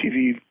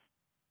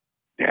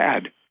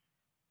dad,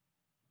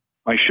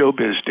 my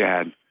showbiz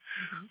dad.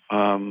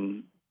 Mm-hmm.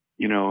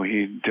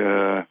 He'd.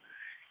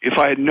 If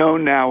I had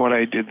known now what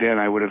I did then,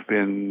 I would have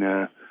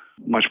been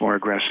much more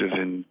aggressive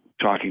in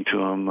talking to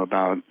him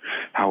about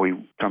how he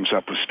comes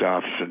up with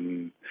stuff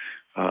and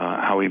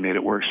how he made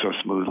it work so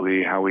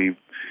smoothly, how he,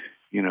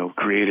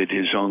 created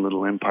his own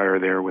little empire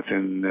there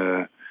within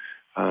the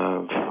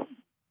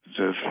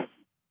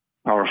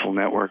powerful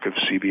network of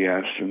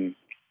CBS,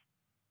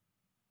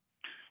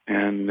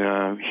 and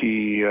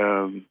he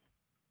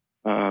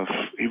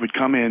would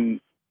come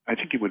in. I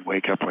think he would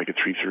wake up like at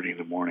 3:30 in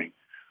the morning,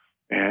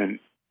 and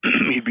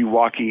he'd be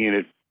walking in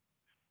at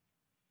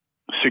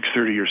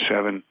 6:30 or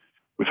 7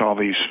 with all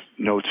these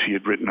notes he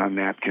had written on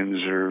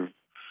napkins, or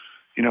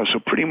so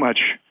pretty much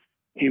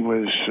he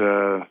was.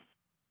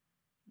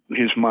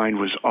 His mind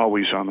was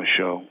always on the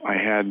show. I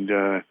had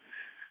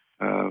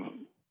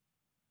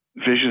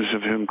visions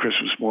of him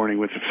Christmas morning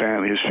with his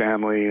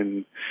family,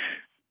 and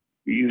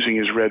using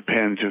his red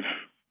pen to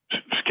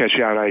sketch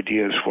out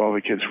ideas while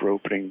the kids were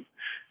opening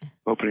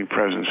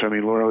presents. I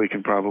mean, Laura Lee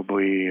can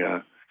probably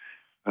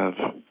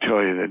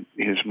tell you that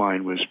his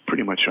mind was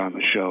pretty much on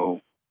the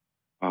show,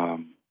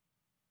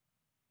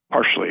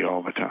 partially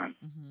all the time.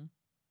 Mm-hmm.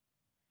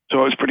 So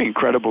it was pretty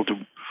incredible to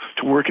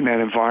work in that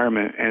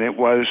environment, and it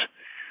was.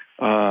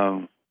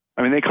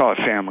 They call it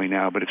family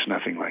now, but it's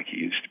nothing like it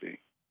used to be.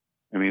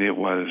 I mean, it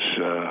was,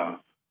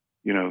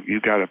 you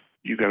got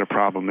a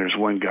problem. There's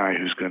one guy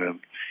who's going to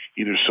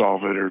either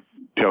solve it or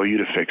tell you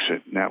to fix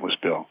it, and that was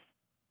Bill.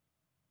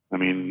 I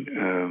mean,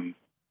 I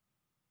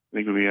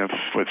think we have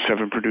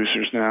 7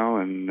 producers now,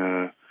 and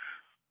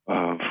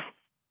I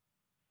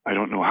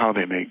don't know how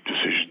they make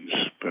decisions,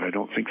 but I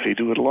don't think they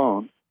do it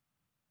alone.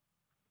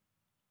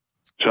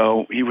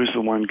 So he was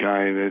the one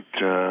guy that.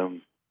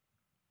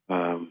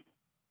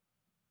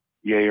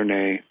 Yay or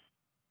nay,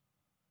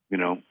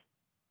 do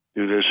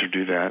this or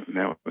do that. And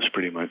that was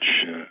pretty much,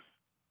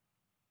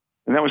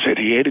 and that was it.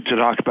 He hated to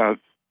talk about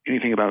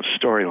anything about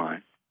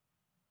storyline.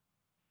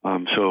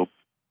 So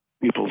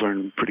people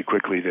learned pretty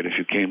quickly that if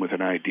you came with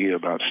an idea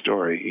about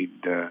story,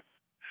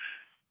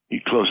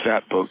 he'd close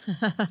that book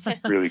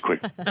really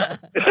quick.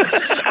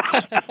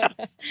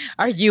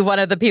 Are you one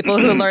of the people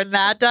who learned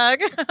that,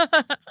 Doug?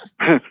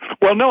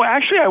 Well, no,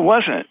 actually I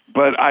wasn't,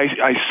 but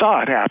I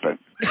saw it happen.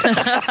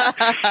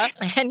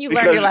 And you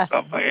learned your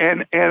lesson.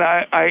 And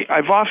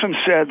I've often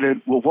said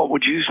that, well,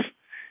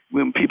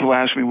 when people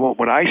ask me what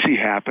would I see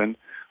happen,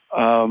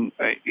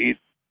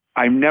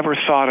 I never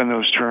thought in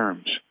those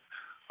terms,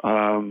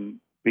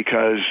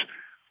 because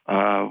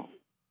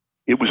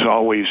it was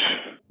always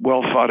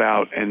well thought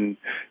out, and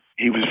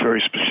he was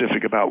very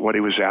specific about what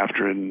he was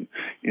after in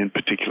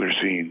particular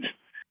scenes.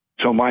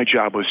 So my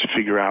job was to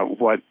figure out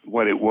what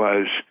it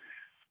was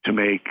to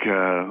make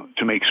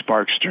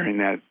sparks during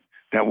that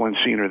one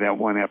scene or that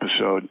one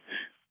episode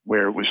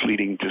where it was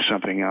leading to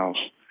something else.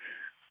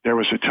 There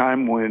was a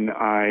time when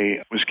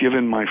I was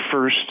given my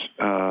first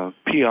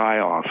PI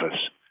office,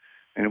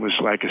 and it was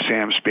like a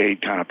Sam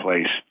Spade kind of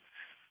place.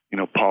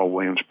 Paul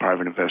Williams,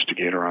 private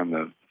investigator, on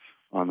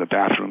the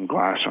bathroom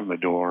glass on the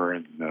door,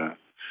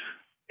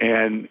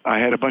 and I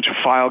had a bunch of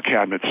file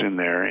cabinets in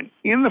there, and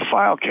in the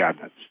file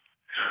cabinets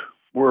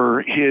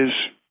were his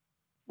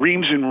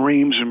reams and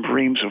reams and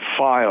reams of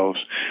files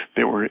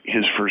that were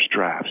his first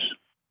drafts.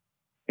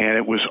 And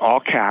it was all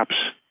caps,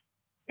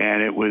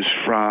 and it was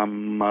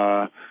from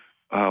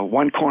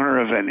one corner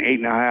of an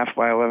 8.5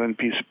 by 11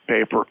 piece of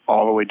paper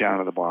all the way down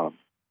to the bottom.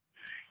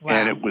 Wow.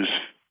 And it was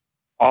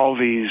all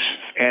these,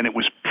 and it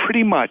was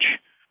pretty much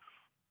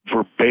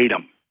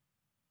verbatim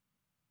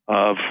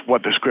of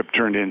what the script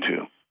turned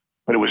into.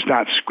 But it was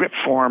not script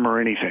form or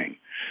anything.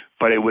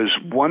 But it was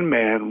one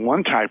man,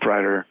 one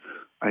typewriter.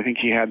 I think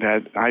he had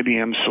that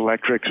IBM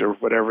Selectrix or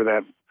whatever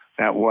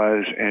that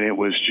was, and it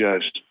was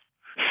just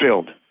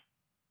filled.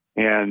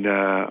 And,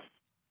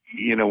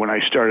 when I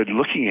started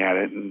looking at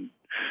it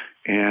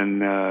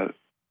and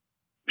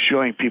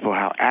showing people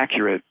how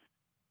accurate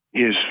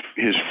his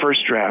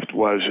first draft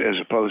was as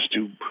opposed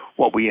to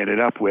what we ended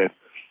up with,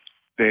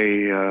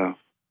 they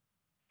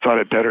thought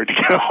it better to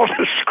get all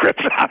the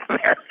scripts out of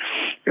there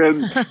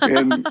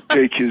and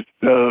take his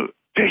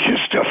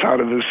stuff out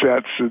of the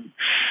sets.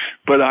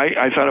 But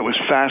I thought it was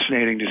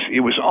fascinating to see.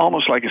 It was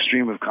almost like a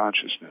stream of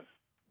consciousness.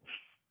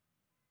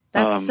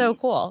 That's so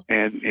cool.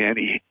 And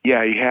he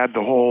had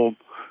the whole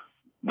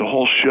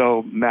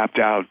show mapped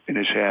out in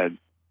his head.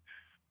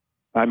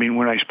 I mean,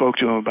 when I spoke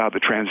to him about the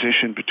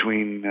transition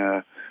between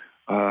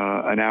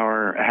an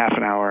hour, half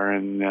an hour,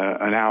 and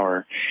an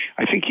hour,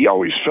 I think he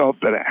always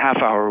felt that a half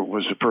hour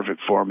was the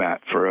perfect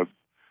format for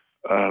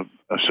a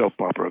soap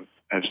opera,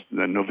 as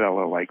a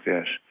novella like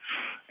this.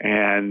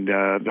 And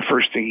the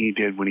first thing he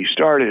did when he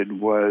started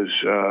was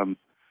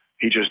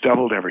he just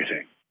doubled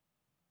everything.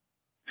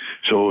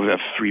 So that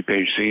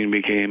 3-page scene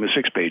became a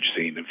 6-page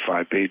scene, and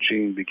 5-page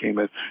scene became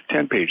a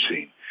 10-page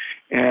scene.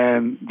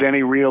 And then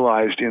he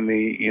realized in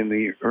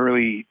the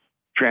early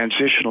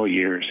transitional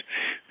years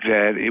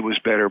that it was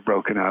better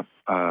broken up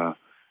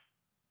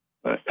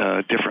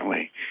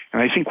differently.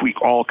 And I think we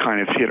all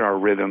kind of hit our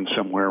rhythm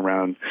somewhere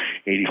around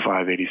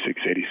 85,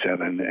 86,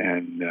 87,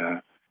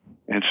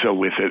 and so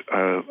with it,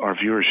 our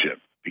viewership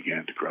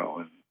began to grow,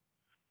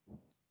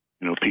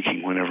 and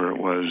peaking whenever it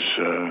was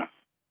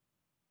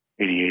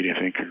 '88, I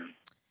think.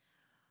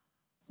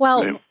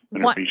 Well,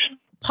 whenever he's-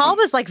 Paul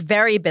was like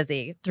very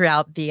busy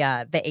throughout the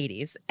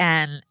 80s,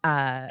 and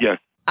Yes.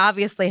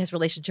 obviously his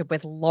relationship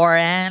with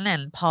Lauren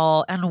and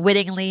Paul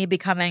unwittingly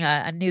becoming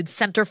a nude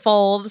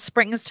centerfold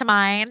springs to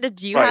mind.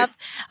 Do you Right. have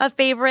a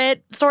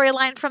favorite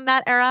storyline from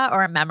that era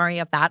or a memory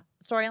of that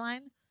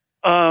storyline?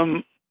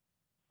 I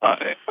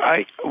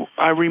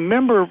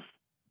remember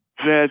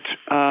that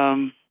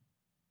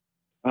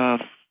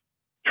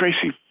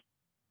Tracy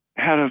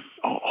had a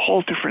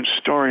whole different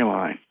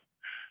storyline,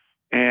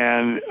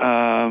 and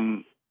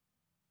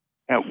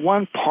at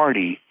one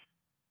party,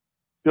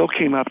 Bill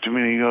came up to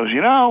me and he goes,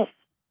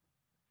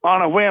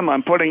 on a whim,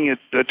 I'm putting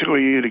the two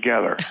of you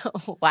together.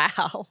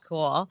 Wow.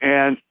 Cool.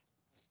 And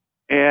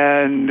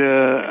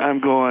I'm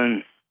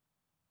going,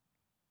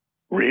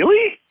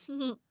 really?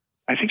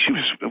 I think she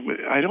was.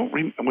 I don't.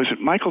 Was it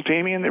Michael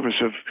Damian? There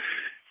was a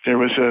There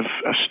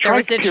strike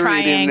was a period in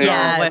triangle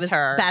there. with it was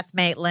her. Beth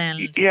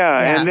Maitland.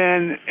 Yeah, and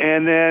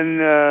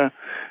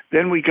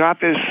then we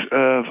got this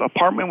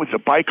apartment with the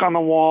bike on the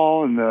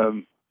wall and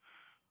the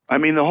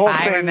whole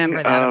I thing.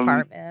 remember that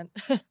apartment.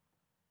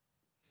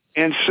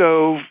 And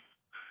so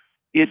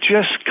it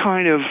just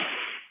kind of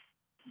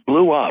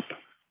blew up,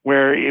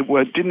 where it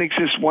didn't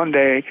exist one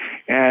day,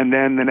 and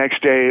then the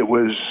next day it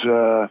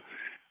was.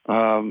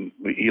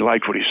 He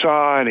liked what he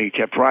saw, and he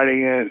kept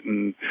writing it.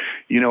 And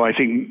I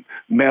think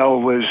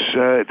Mel was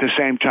at the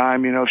same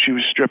time. She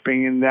was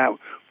stripping, and that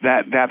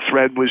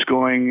thread was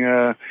going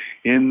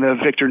in the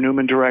Victor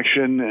Newman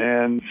direction,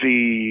 and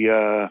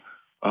the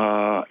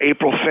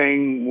April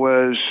thing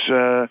was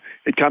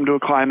had come to a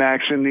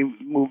climax, and he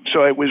moved.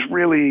 So it was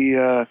really,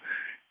 I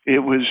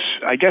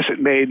guess it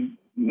made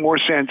more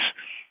sense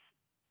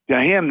to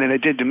him than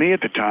it did to me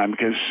at the time,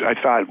 because I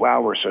thought,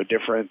 wow, we're so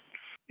different.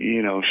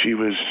 She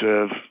was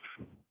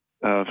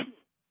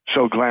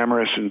so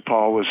glamorous, and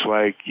Paul was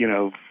like, he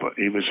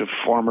was a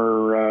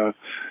former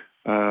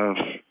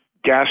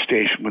gas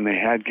station, when they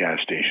had gas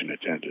station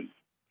attendant.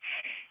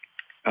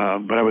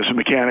 But I was a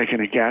mechanic and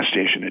a gas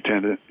station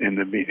attendant in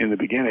the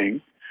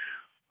beginning.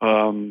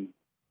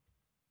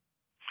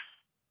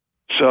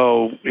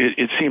 So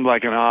it seemed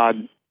like an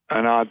odd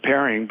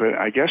pairing, but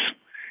I guess,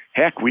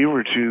 heck, we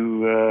were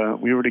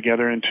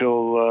together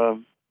until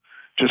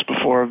just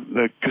before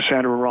the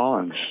Cassandra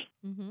Rollins.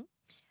 Mm-hmm.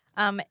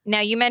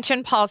 Now, you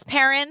mentioned Paul's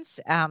parents,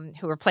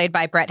 who were played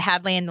by Brett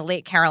Hadley and the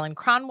late Carolyn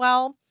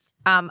Cronwell.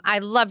 I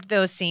loved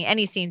those scenes,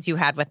 any scenes you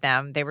had with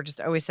them. They were just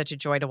always such a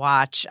joy to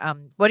watch.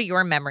 What are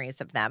your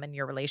memories of them and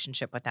your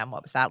relationship with them?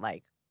 What was that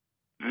like?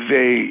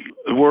 They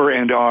were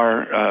and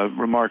are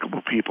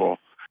remarkable people.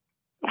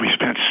 We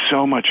spent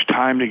so much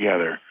time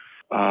together.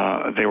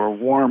 They were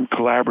warm,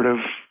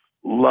 collaborative,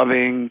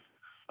 loving,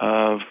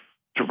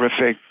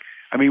 terrific.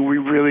 We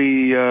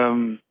really.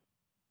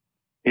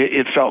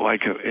 It felt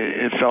like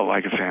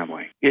a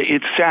family.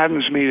 It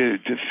saddens me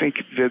to think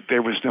that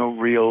there was no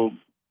real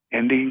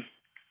ending.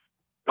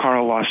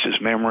 Carl lost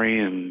his memory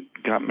and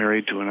got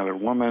married to another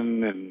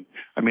woman, and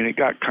it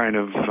got kind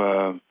of,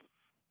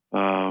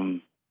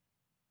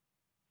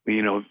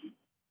 he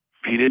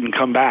didn't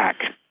come back,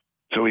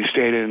 so he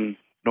stayed in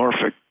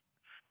Norfolk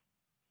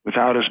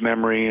without his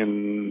memory,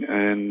 and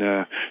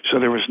so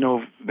there was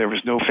no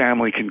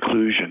family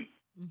conclusion.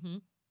 Mm-hmm.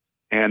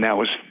 And that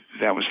was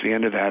the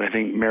end of that. I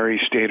think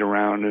Mary stayed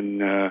around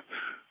and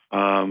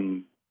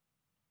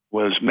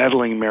was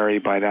meddling Mary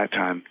by that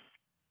time.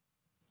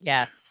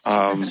 Yes.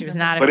 She was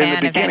not a but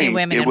fan of any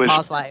women in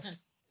Paul's life.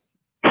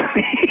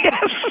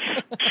 Yes.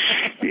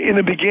 In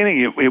the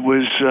beginning, it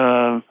was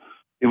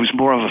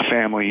more of a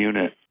family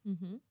unit.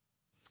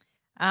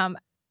 Mm-hmm.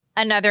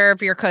 Another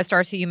of your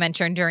co-stars who you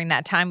mentioned during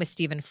that time was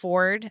Stephen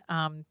Ford.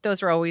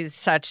 Those were always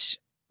such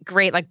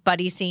great,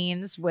 buddy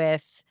scenes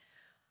with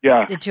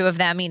the two of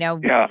them.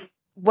 Yeah.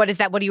 What is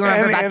that? What do you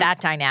remember about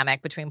that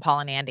dynamic between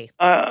Paul and Andy?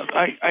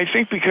 I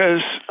think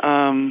because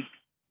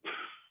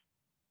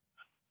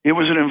it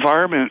was an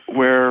environment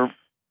where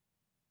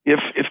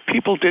if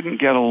people didn't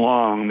get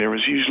along, there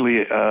was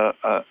usually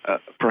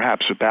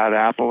perhaps a bad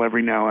apple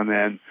every now and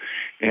then,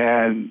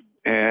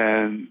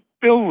 and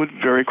Bill would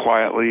very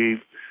quietly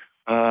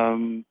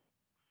write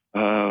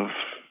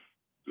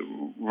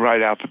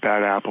out the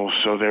bad apples.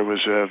 So there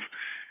was a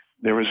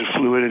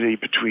fluidity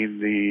between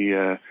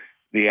the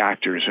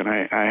actors, and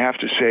I have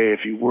to say,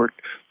 if you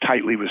worked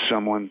tightly with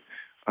someone,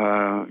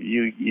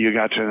 you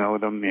got to know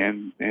them,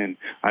 and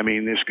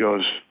this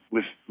goes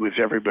with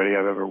everybody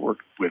I've ever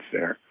worked with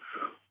there,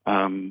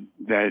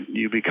 that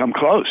you become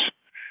close,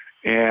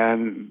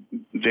 and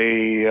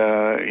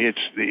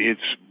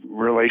it's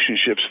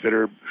relationships that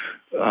are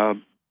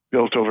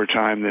built over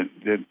time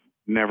that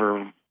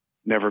never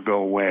go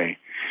away,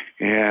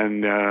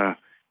 and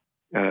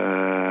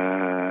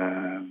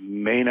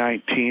May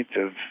 19th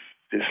of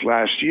this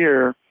last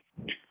year,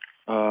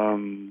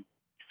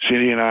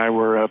 Cindy and I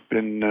were up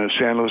in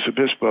San Luis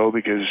Obispo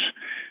because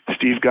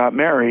Steve got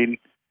married,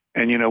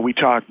 and we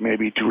talk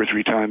maybe 2 or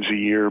 3 times a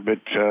year, but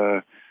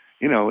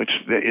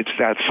it's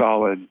that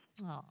solid.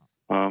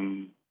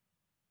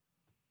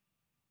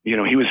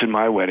 he was in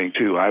my wedding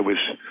too. I was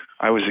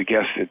a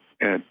guest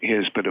at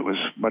his, but it was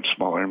much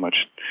smaller, much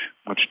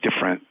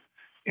different.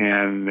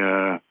 And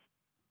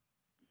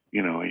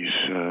he's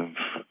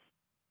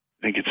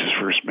I think it's his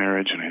first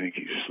marriage, and I think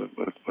he's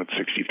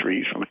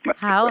 63, something like that.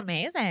 How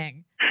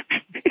amazing!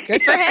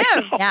 Good for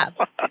him. Yeah.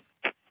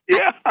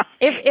 Yeah.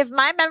 If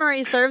my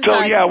memory serves, so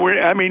Doug, yeah,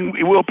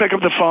 we'll pick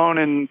up the phone,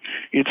 and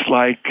it's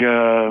like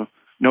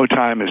no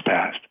time has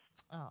passed.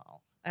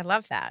 Oh, I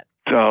love that.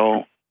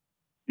 So,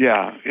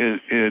 yeah,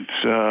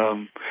 it's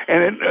and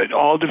it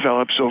all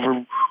develops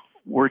over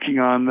working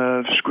on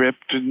the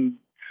script and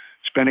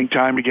spending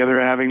time together,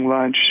 having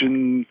lunch,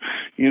 and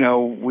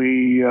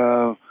we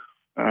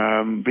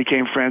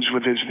became friends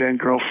with his then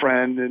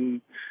girlfriend,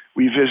 and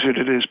we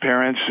visited his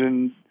parents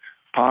in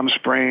Palm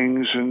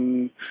Springs,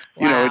 and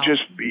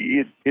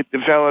it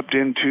developed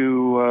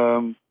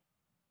into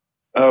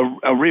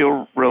a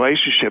real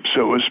relationship.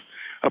 So it was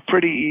a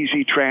pretty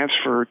easy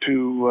transfer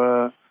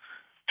to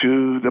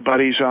the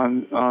buddies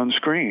on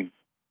screen.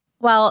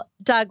 Well,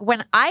 Doug,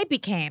 when I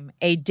became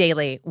a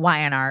daily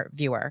YNR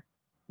viewer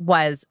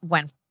was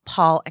when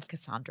Paul and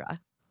Cassandra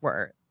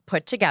were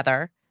put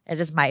together. It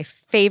is my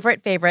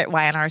favorite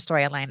YNR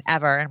storyline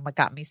ever, and what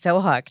got me so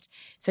hooked.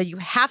 So you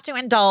have to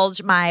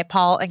indulge my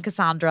Paul and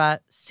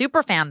Cassandra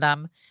super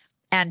fandom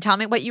and tell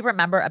me what you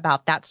remember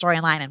about that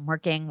storyline and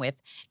working with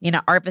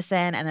Nina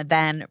Arvison and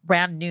then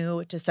brand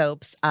new to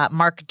soaps,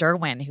 Mark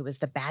Derwin, who was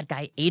the bad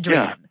guy,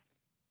 Adrian.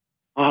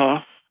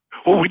 Yeah.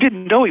 Well, we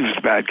didn't know he was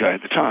the bad guy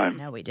at the time.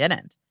 No, we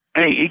didn't.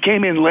 And he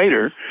came in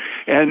later,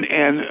 and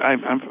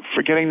I'm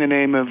forgetting the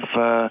name of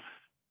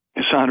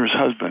Cassandra's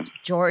husband.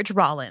 George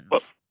Rollins.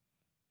 Well,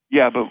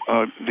 yeah, but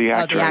the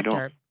actor. The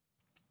actor.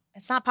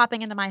 It's not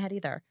popping into my head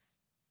either.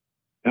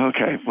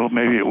 Okay, well,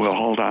 maybe it will.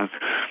 Hold on.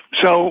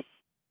 So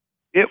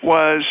it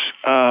was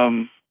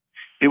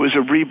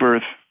a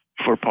rebirth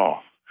for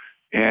Paul,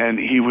 and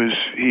he was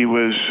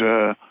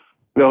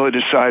Bill had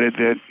decided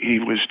that he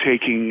was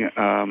taking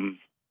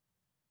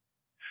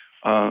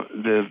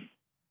the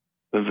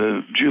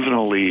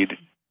juvenile lead,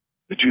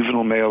 the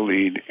juvenile male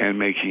lead, and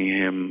making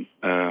him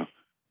an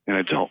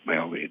adult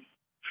male lead.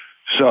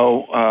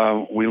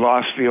 So we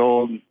lost the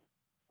old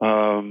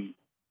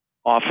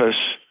office.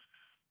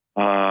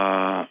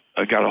 I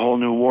got a whole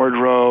new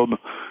wardrobe.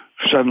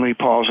 Suddenly,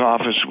 Paul's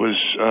office was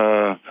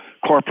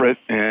corporate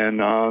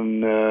and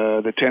on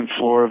the 10th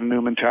floor of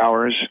Newman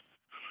Towers,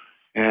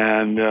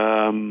 and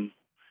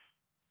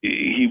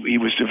he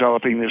was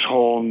developing this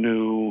whole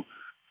new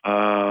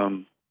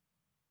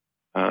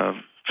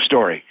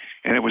story.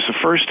 And it was the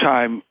first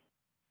time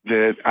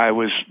that I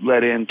was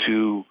let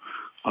into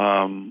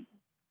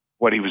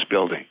what he was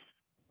building.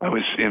 I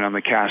was in on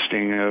the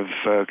casting of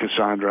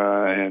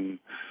Cassandra, and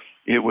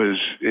it was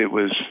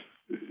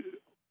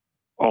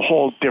a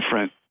whole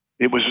different.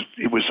 It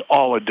was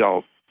all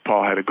adult.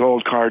 Paul had a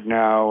gold card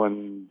now,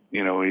 and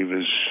he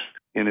was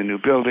in a new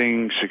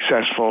building,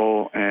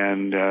 successful,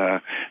 and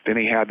then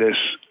he had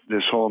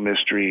this whole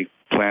mystery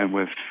plan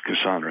with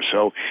Cassandra.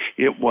 So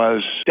it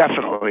was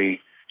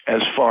definitely,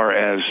 as far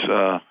as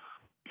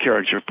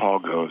character Paul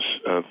goes,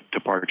 a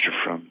departure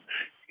from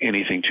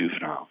anything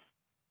juvenile.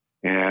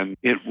 And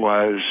it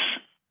was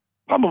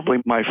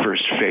probably my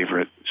first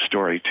favorite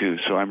story too.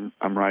 So I'm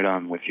right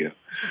on with you.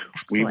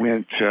 Excellent. We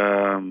went.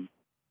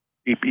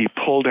 He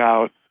pulled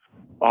out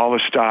all the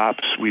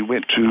stops. We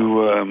went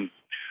to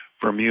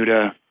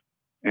Bermuda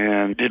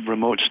and did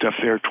remote stuff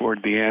there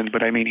toward the end.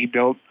 But I mean, he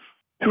built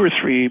 2 or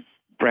 3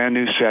 brand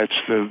new sets.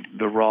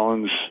 The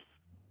Rollins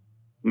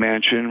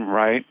mansion,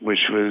 right,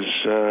 which was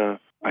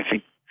I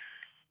think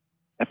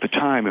at the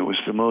time it was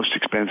the most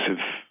expensive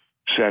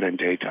set in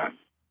daytime.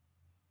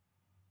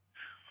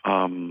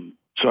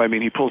 So I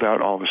mean, he pulled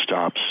out all the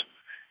stops,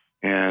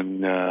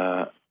 and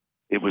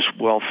it was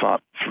well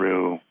thought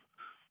through.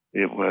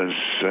 It was,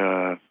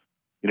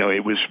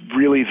 it was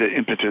really the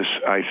impetus,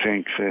 I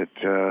think,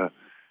 that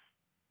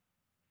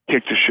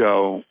kicked the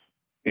show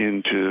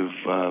into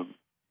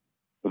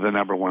the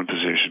number 1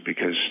 position,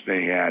 because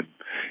they had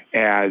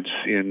ads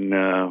in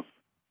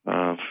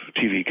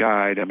TV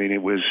Guide. I mean,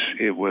 it was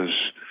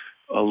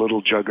a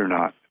little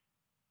juggernaut.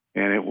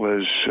 And it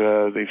was,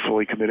 they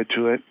fully committed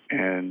to it,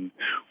 and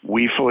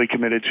we fully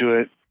committed to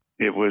it.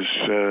 It was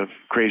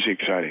crazy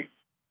exciting.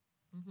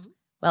 Mm-hmm.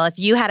 Well, if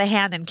you had a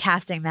hand in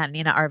casting that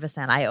Nina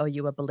Arvison, I owe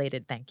you a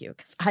belated thank you,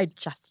 because I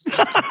just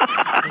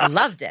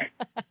loved it.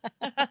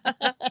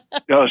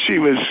 No,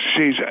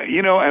 she's,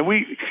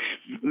 and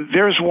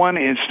there's one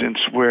instance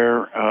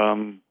where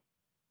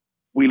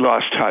we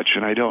lost touch,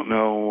 and I don't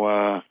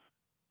know,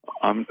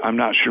 I'm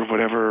not sure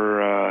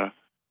whatever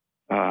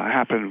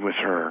happened with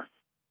her.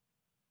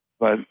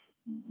 But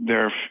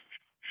there are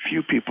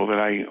few people that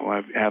I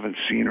haven't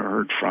seen or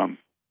heard from,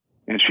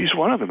 and she's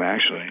one of them,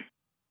 actually.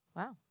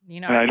 Wow,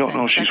 and I don't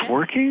know if she's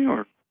working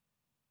or,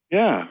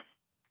 yeah.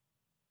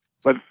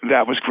 But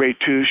that was great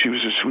too. She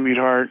was a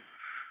sweetheart.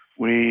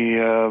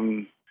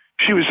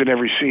 She was in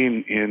every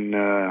scene in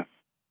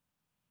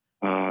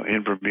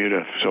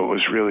Bermuda, so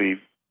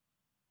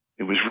it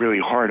it was really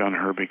hard on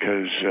her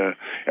because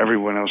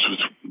everyone else was,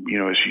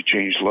 as she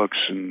changed looks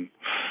and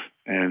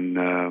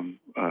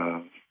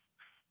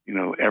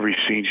every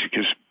scene,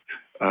 because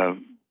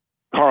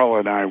Carl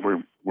and I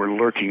were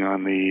lurking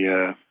on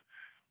the.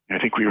 I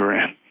think we were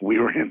in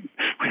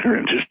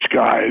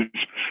disguise.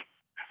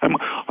 I'm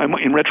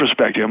in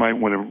retrospect, I might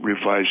want to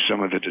revise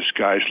some of the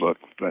disguise look,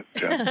 but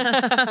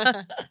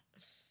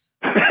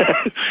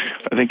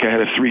I think I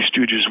had a Three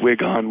Stooges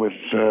wig on with,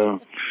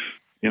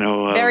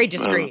 very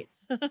discreet.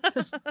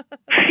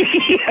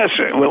 Yes,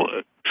 well.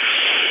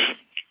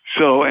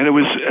 So, and it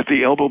was at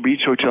the Elbow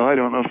Beach Hotel. I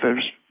don't know if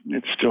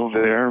it's still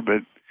there,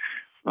 but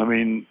I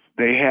mean,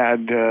 they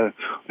had.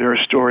 There are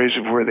stories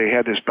of where they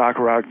had this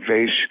baccarat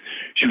vase.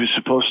 She was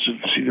supposed to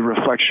see the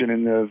reflection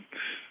in the,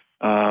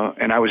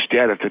 and I was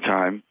dead at the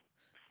time.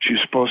 She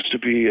was supposed to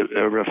be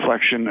a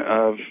reflection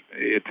of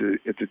at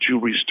the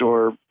jewelry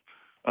store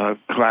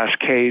glass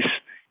case,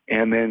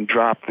 and then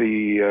drop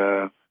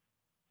the.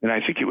 And I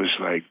think it was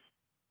like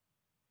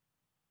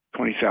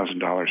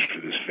 $20,000 for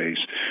this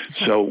vase.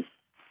 So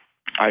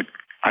I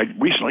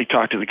recently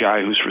talked to the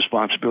guy whose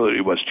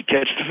responsibility was to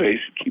catch the vase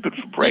and keep it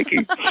from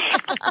breaking.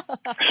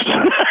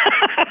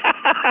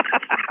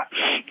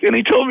 And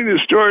he told me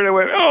this story, and I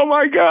went, "Oh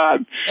my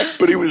God!"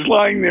 But he was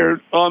lying there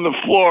on the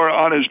floor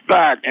on his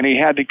back, and he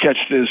had to catch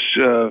this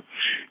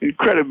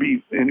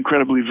incredibly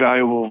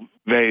valuable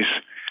vase,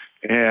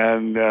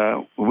 and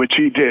which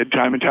he did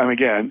time and time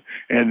again.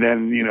 And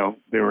then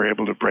they were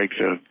able to break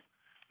the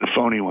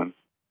phony one.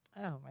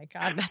 Oh my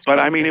God, that's. But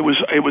I mean, it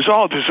was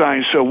all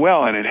designed so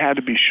well, and it had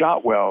to be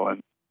shot well,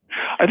 and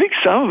I think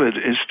some of it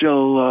is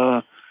still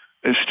on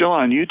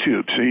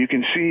YouTube, so you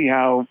can see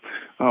how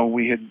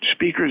we had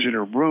speakers in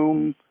her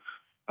room,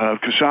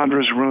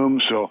 Cassandra's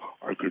room, so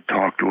I could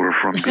talk to her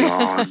from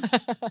beyond.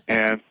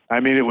 And I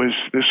mean, it was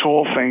this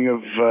whole thing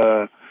of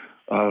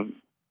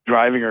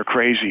driving her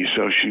crazy,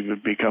 so she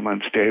would become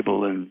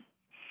unstable, and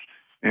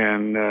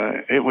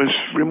it was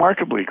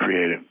remarkably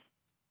creative.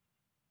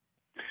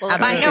 Well,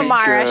 if I know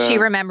Mara, she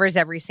remembers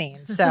every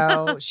scene,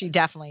 so she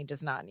definitely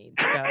does not need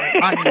to go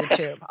on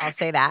YouTube. I'll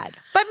say that.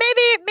 But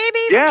maybe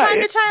from time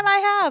to time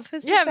I have.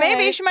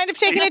 Maybe she might have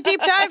taken a deep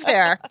dive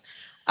there.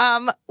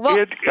 And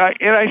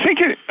I think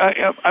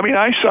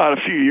I saw it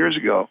a few years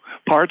ago,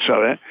 parts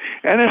of it,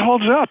 and it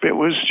holds up. It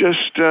was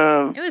just.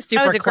 It was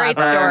super. It was a great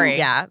story.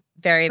 Yeah,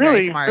 very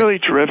really, smart. Really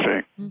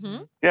terrific.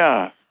 Mm-hmm.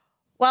 Yeah.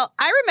 Well,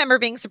 I remember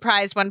being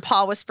surprised when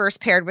Paul was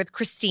first paired with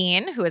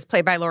Christine, who is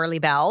played by Laura Lee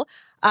Bell.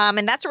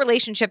 And that's a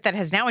relationship that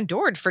has now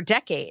endured for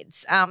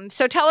decades.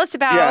 So tell us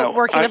about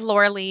working with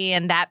Laura Lee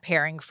and that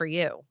pairing for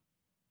you.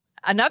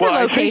 Another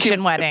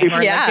location wedding.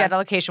 You had a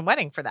location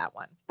wedding for that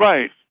one.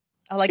 Right.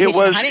 A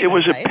location honeymoon, it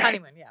was right?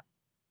 Honeymoon, yeah.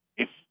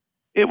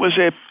 It was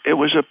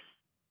a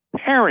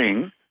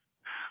pairing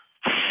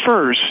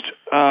first.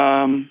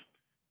 And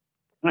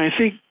I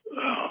think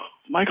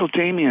Michael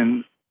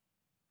Damian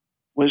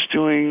was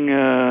doing,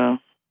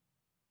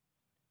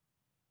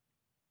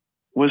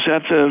 was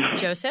that the...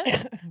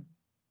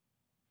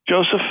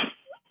 Joseph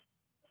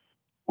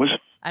was,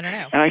 I don't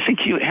know. And I think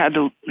he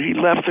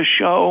left the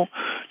show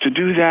to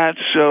do that.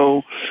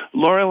 So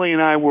Laura Lee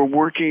and I were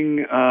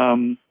working,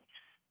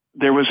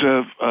 there was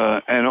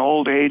an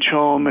old age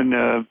home,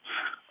 and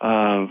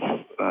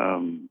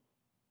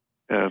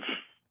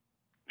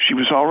she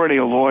was already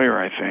a lawyer,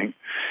 I think.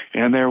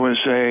 And there was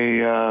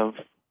a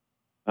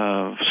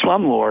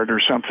slumlord or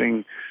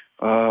something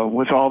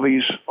with all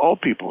these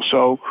old people.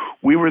 So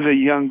we were the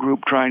young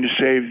group trying to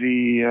save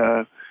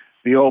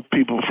the old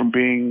people from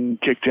being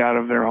kicked out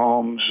of their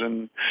homes.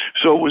 And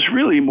so it was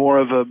really more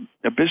of a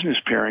business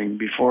pairing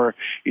before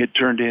it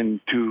turned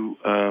into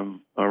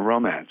a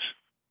romance.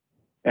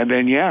 And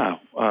then,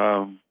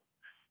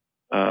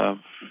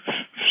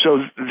 so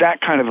that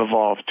kind of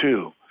evolved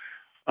too.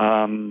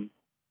 And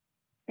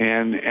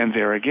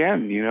there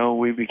again,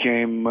 we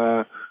became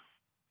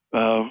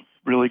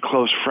really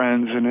close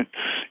friends. And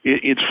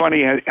it's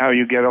funny how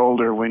you get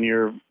older when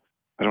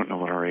I don't know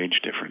what our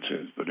age difference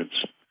is, but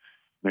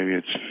maybe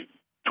it's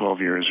 12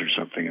 years or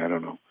something. I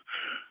don't know.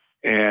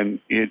 And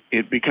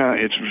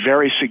it's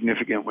very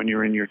significant when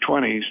you're in your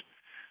 20s,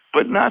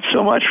 but not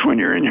so much when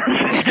you're in your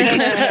 50s.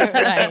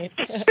 Right.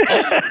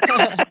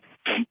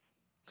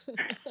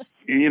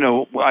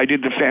 I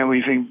did the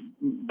family thing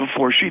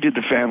before she did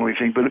the family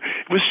thing, but it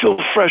was still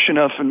fresh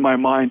enough in my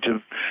mind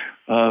to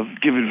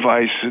give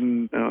advice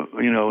and,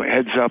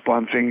 heads up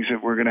on things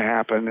that were going to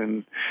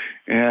happen.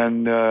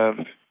 And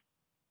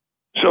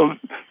so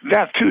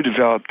that too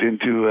developed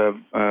into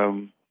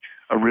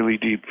a really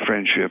deep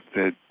friendship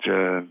that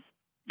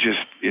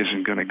just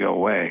isn't going to go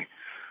away.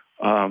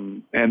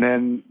 And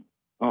then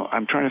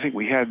I'm trying to think.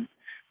 We had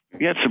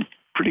some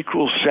pretty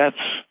cool sets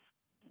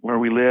where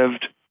we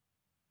lived.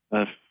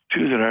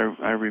 Two that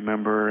I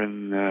remember,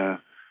 and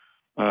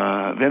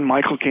then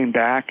Michael came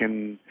back,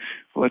 and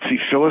let's see,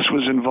 Phyllis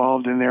was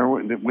involved in there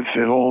with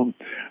the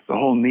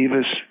whole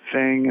Nevis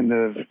thing and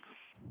the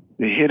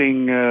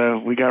hitting.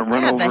 We got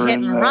run over. The hit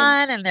and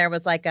run, and there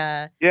was like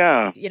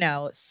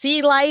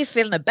sea life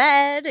in the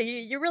bed.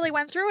 You really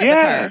went through it with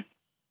her.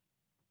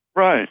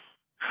 Right.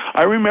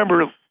 I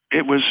remember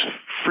it was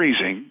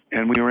freezing,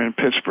 and we were in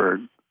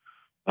Pittsburgh,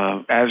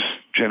 as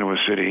Genoa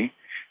City,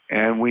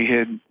 and we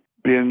had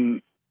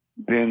been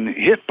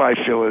hit by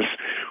Phyllis.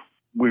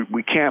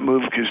 We can't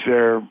move because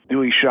they're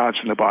doing shots,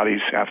 and the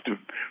bodies have to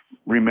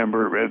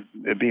remember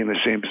be in the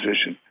same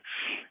position.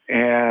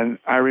 And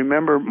I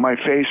remember my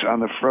face on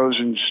the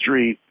frozen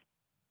street,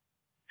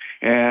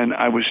 and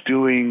I was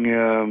doing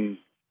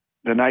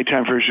the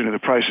nighttime version of The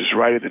Price is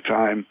Right at the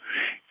time,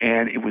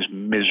 and it was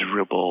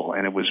miserable,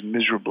 and it was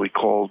miserably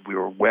cold. We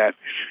were wet,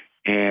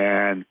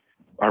 and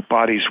our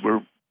bodies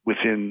were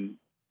within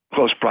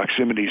close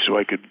proximity, so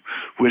I could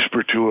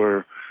whisper to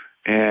her,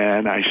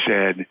 and I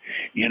said,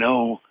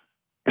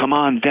 "Come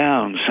on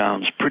down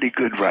sounds pretty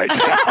good right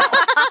now."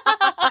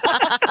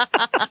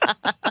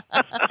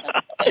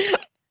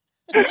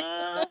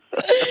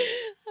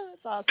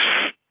 That's awesome.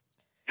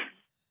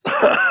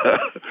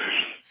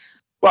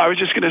 Well, I was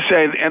just going to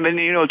say, and then,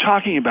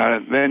 talking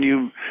about it, then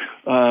you,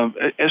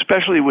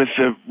 especially with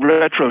the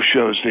retro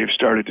shows they've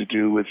started to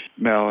do with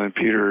Mel and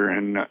Peter,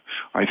 and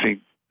I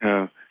think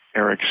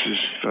Eric's is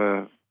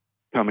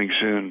coming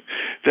soon,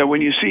 that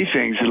when you see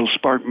things, it'll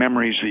spark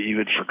memories that you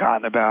had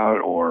forgotten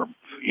about. Or,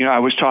 I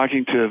was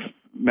talking to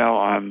Mel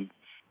on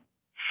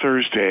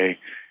Thursday,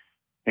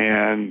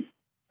 and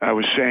I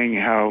was saying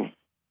how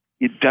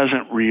it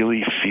doesn't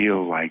really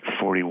feel like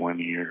 41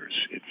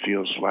 years. It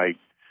feels like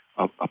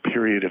a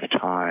period of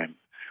time.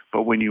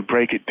 But when you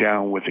break it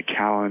down with a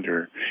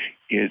calendar,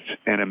 it's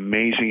an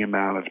amazing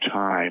amount of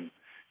time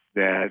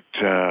that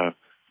the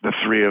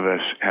three of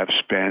us have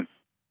spent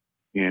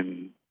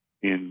in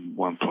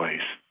one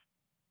place.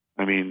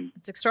 I mean,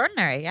 it's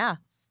extraordinary. Yeah.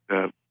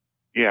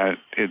 Yeah,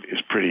 it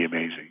is pretty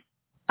amazing.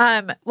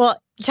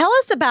 Well, tell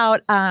us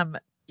about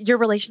your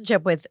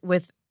relationship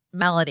with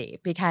Melody,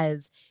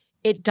 because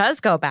it does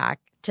go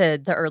back to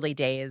the early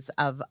days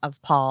of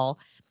Paul.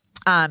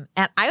 And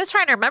I was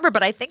trying to remember,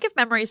 but I think if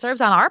memory serves,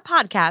 on our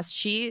podcast,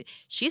 she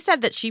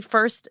said that she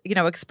first,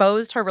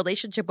 exposed her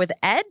relationship with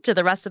Ed to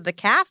the rest of the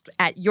cast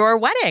at your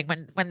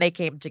wedding when they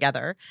came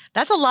together.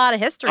 That's a lot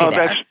of history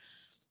there.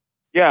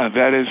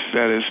 That is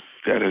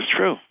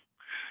true.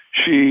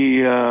 She,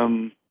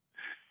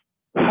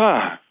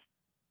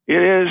 it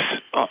is.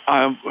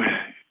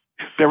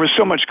 There was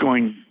so much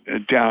going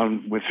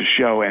down with the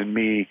show and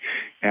me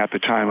at the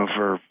time of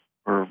her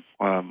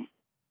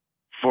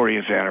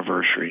 40th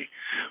anniversary.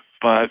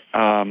 But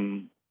I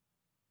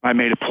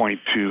made a point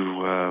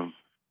to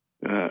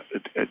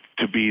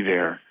be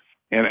there,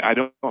 and I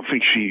don't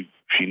think she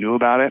knew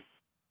about it.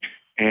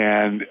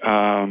 And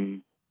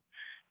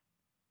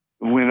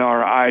when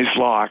our eyes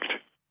locked,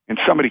 and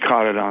somebody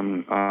caught it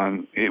on,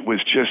 it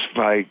was just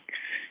like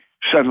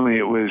suddenly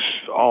it was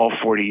all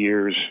 40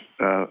 years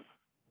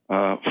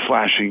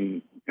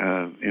flashing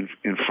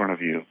in front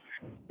of you,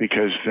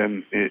 because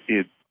then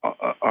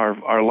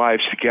our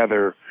lives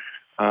together.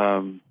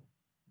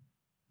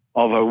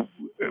 Although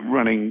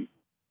running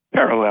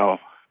parallel,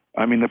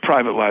 I mean, the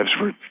private lives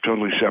were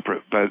totally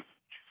separate, but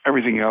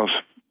everything else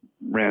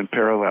ran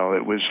parallel.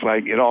 It was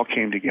like it all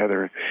came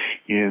together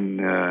in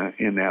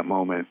that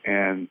moment,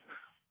 and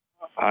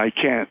I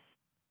can't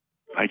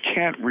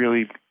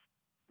really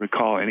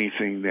recall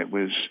anything that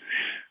was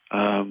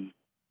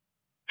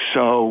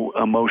so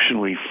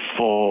emotionally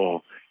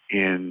full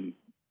in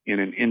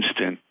an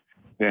instant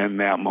than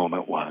that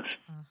moment was.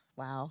 Oh,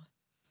 wow.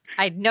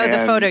 I know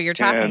the photo you're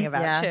talking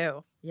about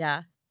too.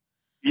 Yeah.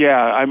 Yeah,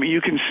 I mean, you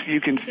can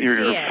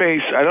her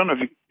face. I don't know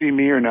if you can see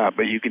me or not,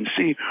 but you can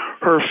see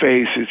her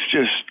face. It's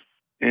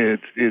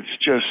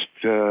just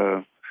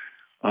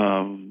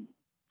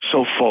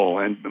so full,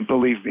 and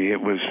believe me,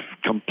 it was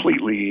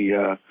completely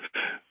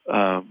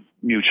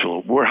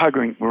mutual. We're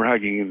hugging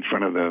in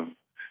front of the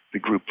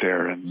group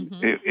there, and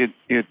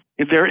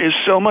there is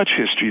so much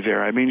history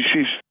there. I mean,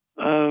 she's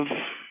all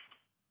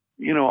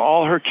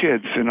her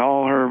kids and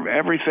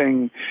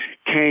everything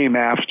came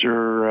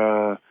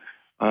after.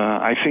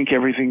 I think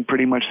everything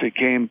pretty much that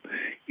came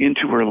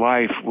into her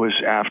life was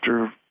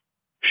after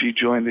she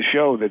joined the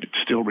show, that it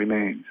still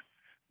remains.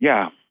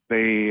 Yeah,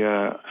 we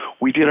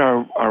did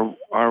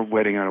our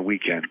wedding on a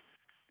weekend,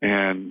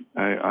 and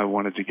I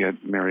wanted to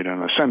get married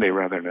on a Sunday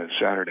rather than a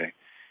Saturday.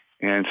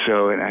 And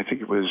I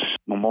think it was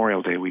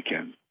Memorial Day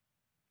weekend.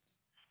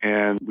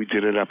 And we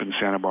did it up in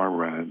Santa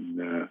Barbara,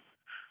 and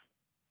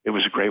it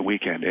was a great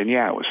weekend. And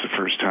yeah, it was the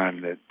first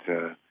time that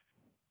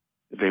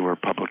they were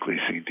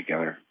publicly seen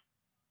together.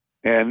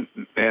 And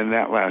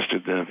that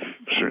lasted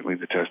certainly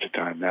the test of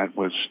time. That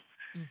was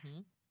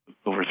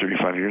over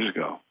 35 years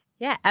ago.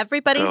 Yeah,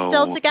 everybody's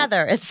still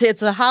together.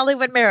 It's a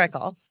Hollywood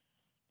miracle.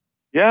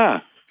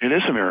 Yeah, it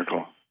is a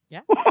miracle.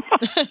 Yeah.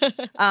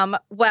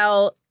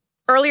 Well,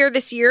 earlier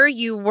this year,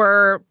 you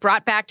were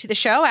brought back to the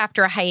show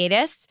after a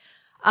hiatus.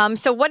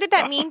 So what did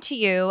that mean to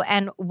you?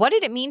 And what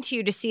did it mean to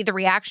you to see the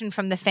reaction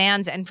from the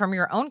fans and from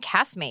your own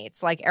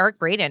castmates like Eric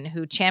Braeden,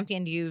 who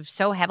championed you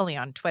so heavily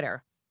on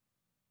Twitter?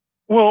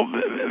 Well,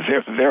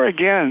 there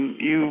again,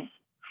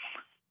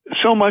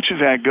 so much of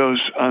that goes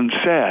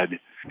unsaid.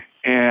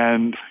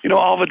 And,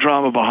 all the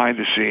drama behind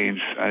the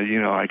scenes,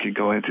 I can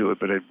go into it,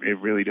 but it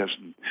really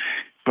doesn't.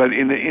 But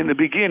in the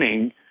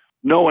beginning,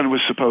 no one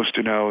was supposed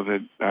to know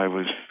that I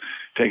was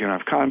taken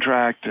off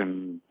contract,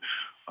 and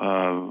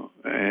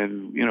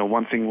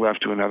one thing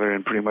left to another,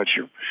 and pretty much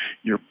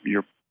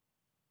you're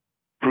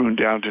pruned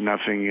down to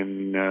nothing,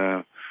 and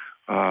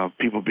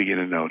people begin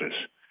to notice.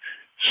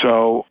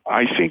 So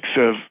I think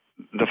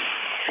the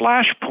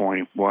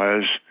flashpoint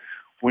was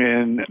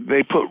when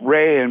they put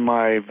Ray in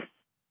my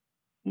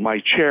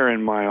chair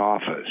in my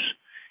office,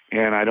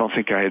 and I don't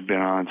think I had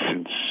been on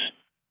since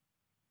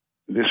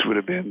this would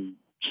have been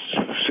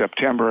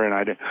September, and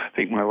I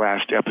think my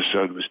last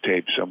episode was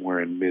taped somewhere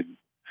in mid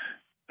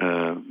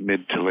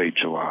to late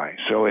July.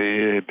 So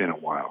it had been a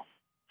while,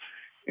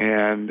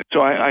 and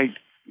so I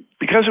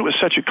because it was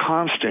such a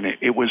constant,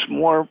 it was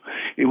more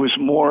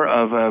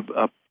of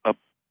a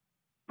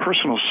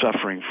personal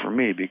suffering for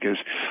me, because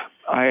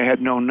I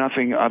had known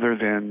nothing other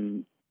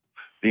than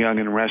The Young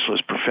and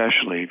Restless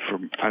professionally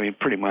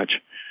pretty much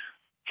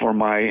for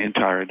my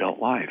entire adult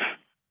life.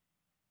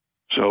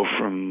 So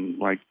from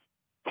like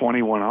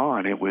 21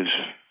 on,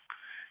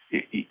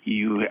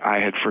 I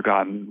had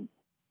forgotten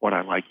what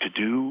I liked to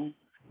do.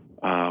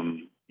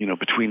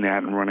 Between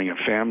that and running a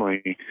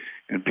family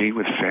and being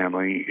with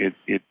family,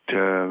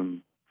 there's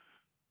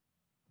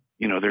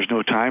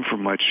no time for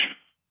much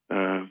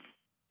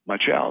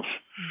else.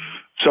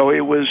 So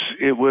it was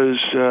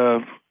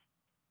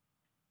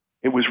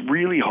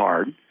really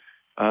hard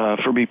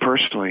for me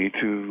personally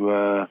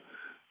to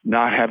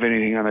not have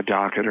anything on the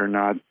docket, or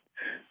not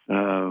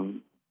know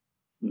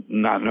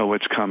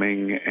what's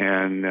coming.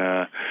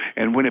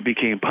 And when it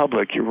became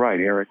public, you're right,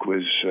 Eric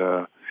was,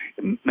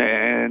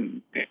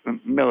 and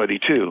Melody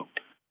too,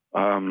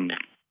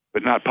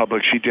 but not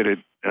public. She did it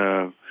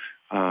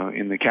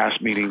in the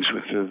cast meetings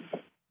with the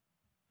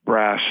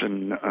brass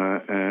and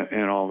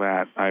all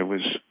that, I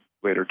was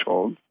later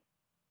told.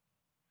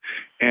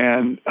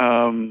 And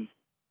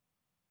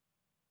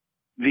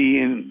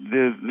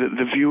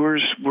the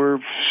viewers were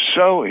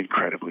so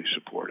incredibly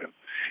supportive.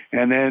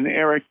 And then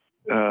Eric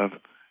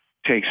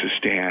takes a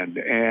stand.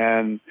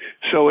 And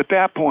so at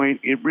that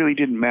point, it really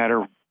didn't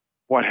matter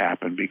what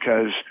happened,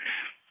 because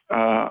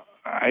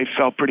I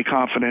felt pretty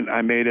confident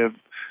I made a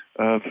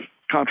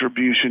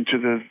contribution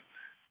to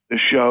the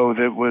show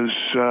that was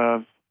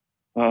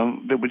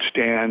that would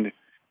stand,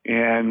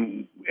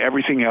 and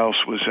everything else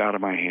was out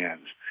of my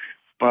hands.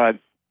 But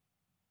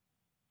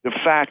the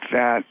fact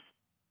that,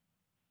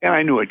 and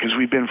I knew it because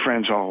we've been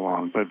friends all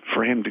along, but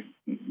for him to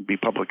be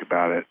public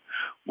about it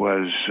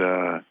was,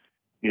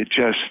 it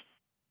just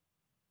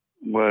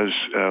was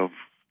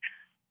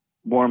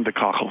warmed the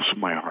cockles of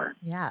my heart.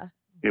 Yeah.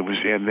 It was,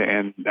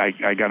 and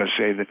I got to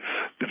say that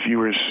the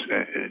viewers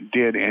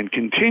did and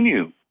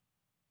continue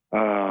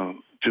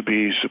to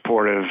be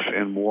supportive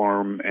and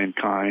warm and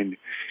kind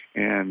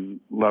and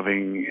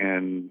loving,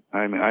 and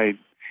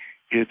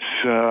it's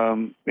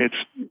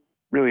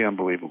really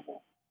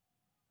unbelievable.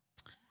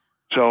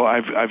 So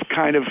I'm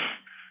kind of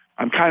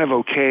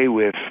okay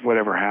with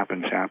whatever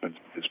happens at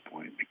this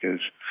point,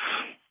 because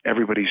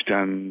everybody's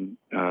done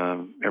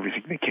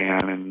everything they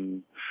can,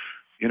 and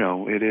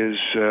it is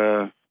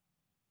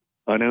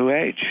a new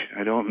age.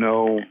 I don't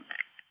know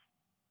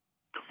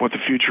what the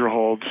future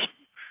holds,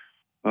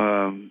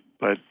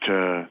 but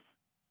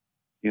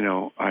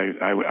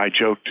I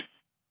joked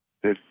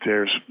that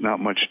there's not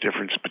much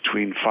difference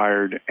between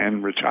fired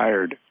and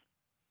retired.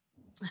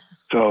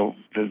 So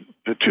the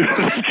two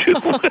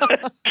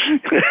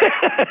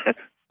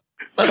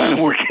kind of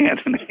work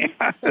hand in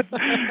hand.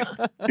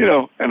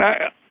 And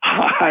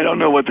I don't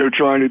know what they're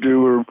trying to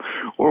do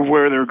or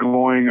where they're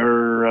going,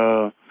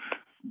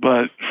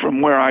 but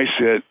from where I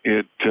sit,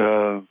 it's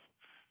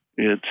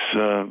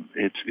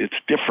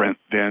different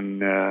than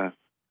the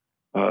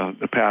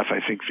path I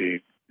think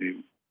they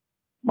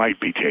might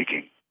be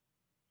taking.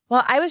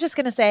 Well, I was just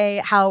going to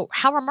say how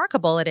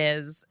remarkable it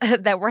is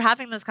that we're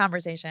having this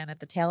conversation at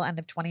the tail end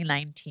of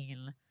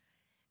 2019.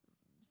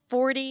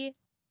 41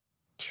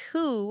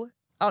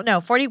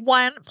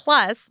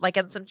 plus, like,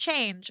 and some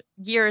change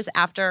years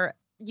after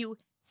you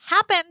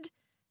happened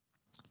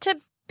to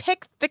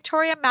pick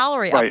Victoria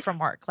Mallory up from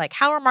work. Like,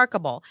 how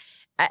remarkable.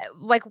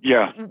 What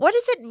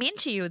does it mean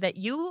to you that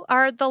you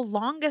are the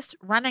longest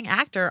running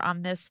actor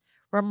on this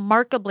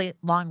remarkably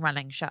long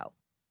running show?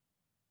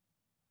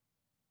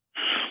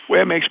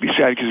 Well, it makes me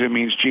sad because it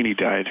means Jeannie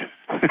died.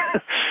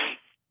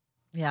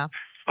 Yeah.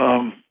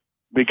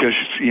 Because,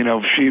 she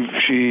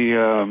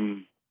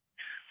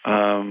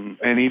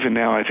and even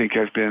now I think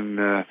I've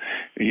been,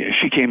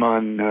 she came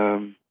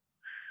on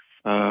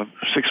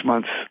 6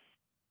 months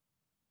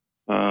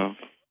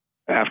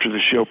after the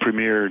show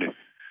premiered.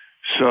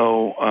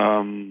 So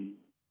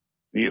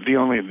the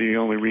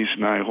only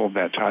reason I hold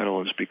that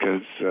title is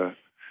because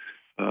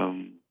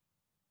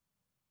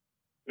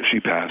she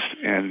passed,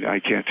 and I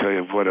can't tell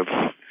you what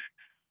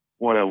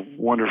a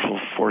wonderful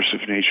force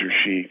of nature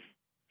she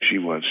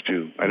was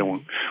too.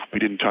 We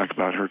didn't talk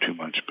about her too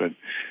much, but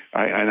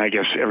I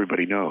guess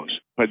everybody knows.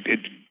 But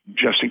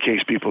just in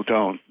case people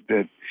don't,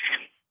 that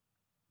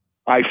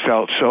I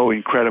felt so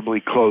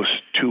incredibly close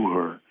to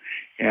her.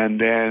 And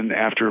then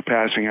after her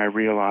passing, I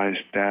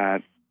realized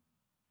that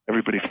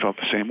everybody felt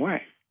the same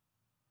way.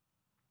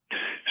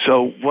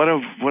 So what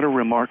a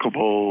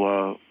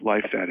remarkable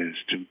life that is,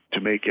 to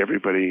make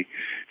everybody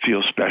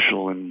feel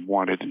special and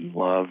wanted and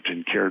loved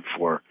and cared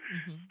for,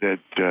 that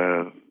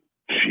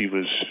she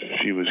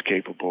was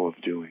capable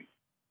of doing.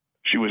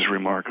 She was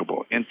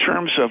remarkable. In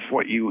terms of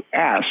what you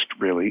asked,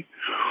 really,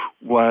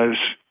 was,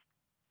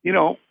 you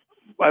know,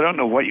 I don't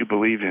know what you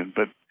believe in,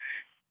 but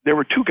there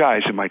were two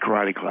guys in my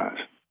karate class,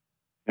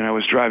 and I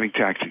was driving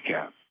taxi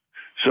cab.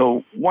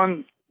 So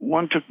one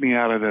took me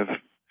out of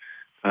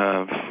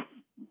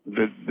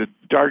the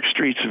dark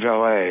streets of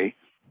L.A.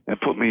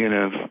 and put me in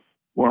a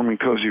warm and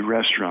cozy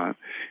restaurant,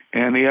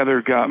 and the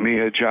other got me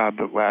a job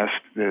that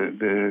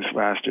has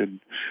lasted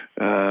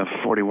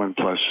 41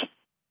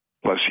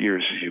 plus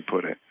years, as you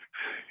put it,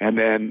 and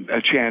then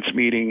a chance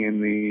meeting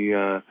in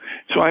the.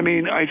 So I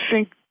mean, I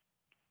think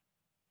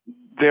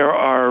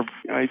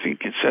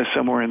it says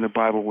somewhere in the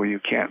Bible where you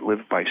can't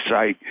live by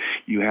sight,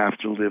 you have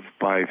to live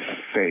by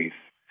faith,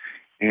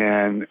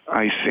 and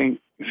I think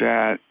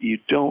that you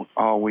don't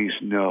always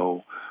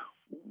know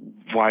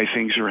why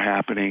things are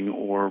happening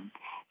or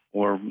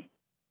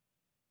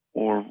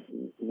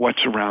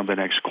what's around the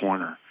next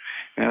corner.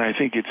 And I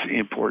think it's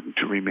important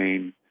to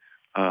remain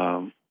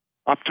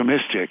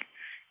optimistic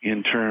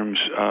in terms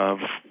of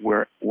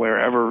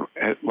wherever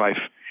life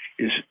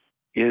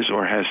is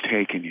or has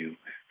taken you,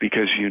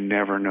 because you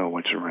never know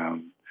what's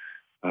around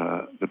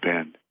the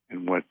bend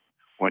and what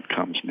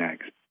comes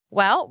next.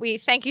 Well, we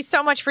thank you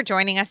so much for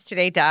joining us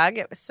today, Doug.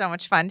 It was so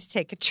much fun to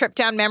take a trip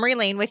down memory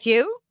lane with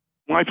you.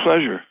 My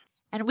pleasure.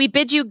 And we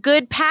bid you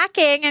good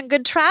packing and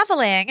good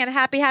traveling and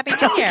happy New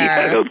Year.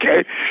 Yeah,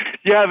 okay.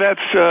 Yeah, that's.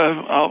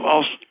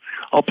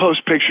 I'll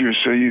post pictures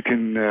so you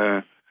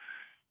can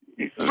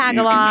tag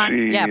along.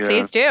 See, yeah,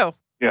 please do.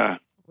 Yeah,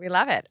 we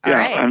love it. All yeah,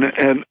 right.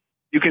 and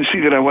you can see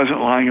that I wasn't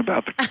lying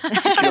about the kilt.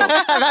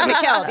 About the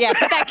kilt. Yeah,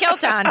 put that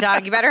kilt on,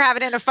 Doug. You better have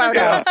it in a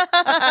photo. Yeah.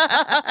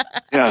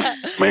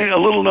 I mean, a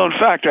little known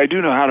fact: I do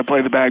know how to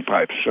play the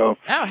bagpipes. So.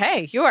 Oh,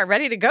 hey, you are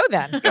ready to go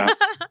then.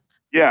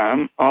 Yeah,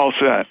 I'm all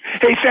set.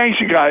 Hey,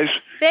 thanks, you guys.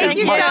 Thank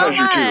you my so pleasure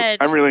much. Too.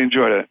 I really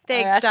enjoyed it.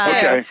 Thanks, Doug.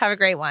 Okay. Have a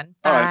great one.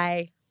 Bye.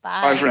 Right.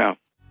 Bye for now.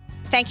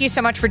 Thank you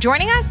so much for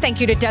joining us.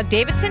 Thank you to Doug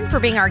Davidson for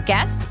being our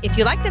guest. If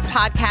you like this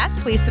podcast,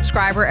 please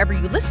subscribe wherever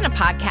you listen to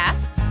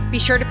podcasts. Be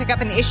sure to pick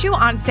up an issue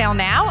on sale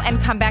now and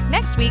come back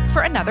next week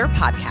for another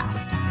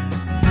podcast.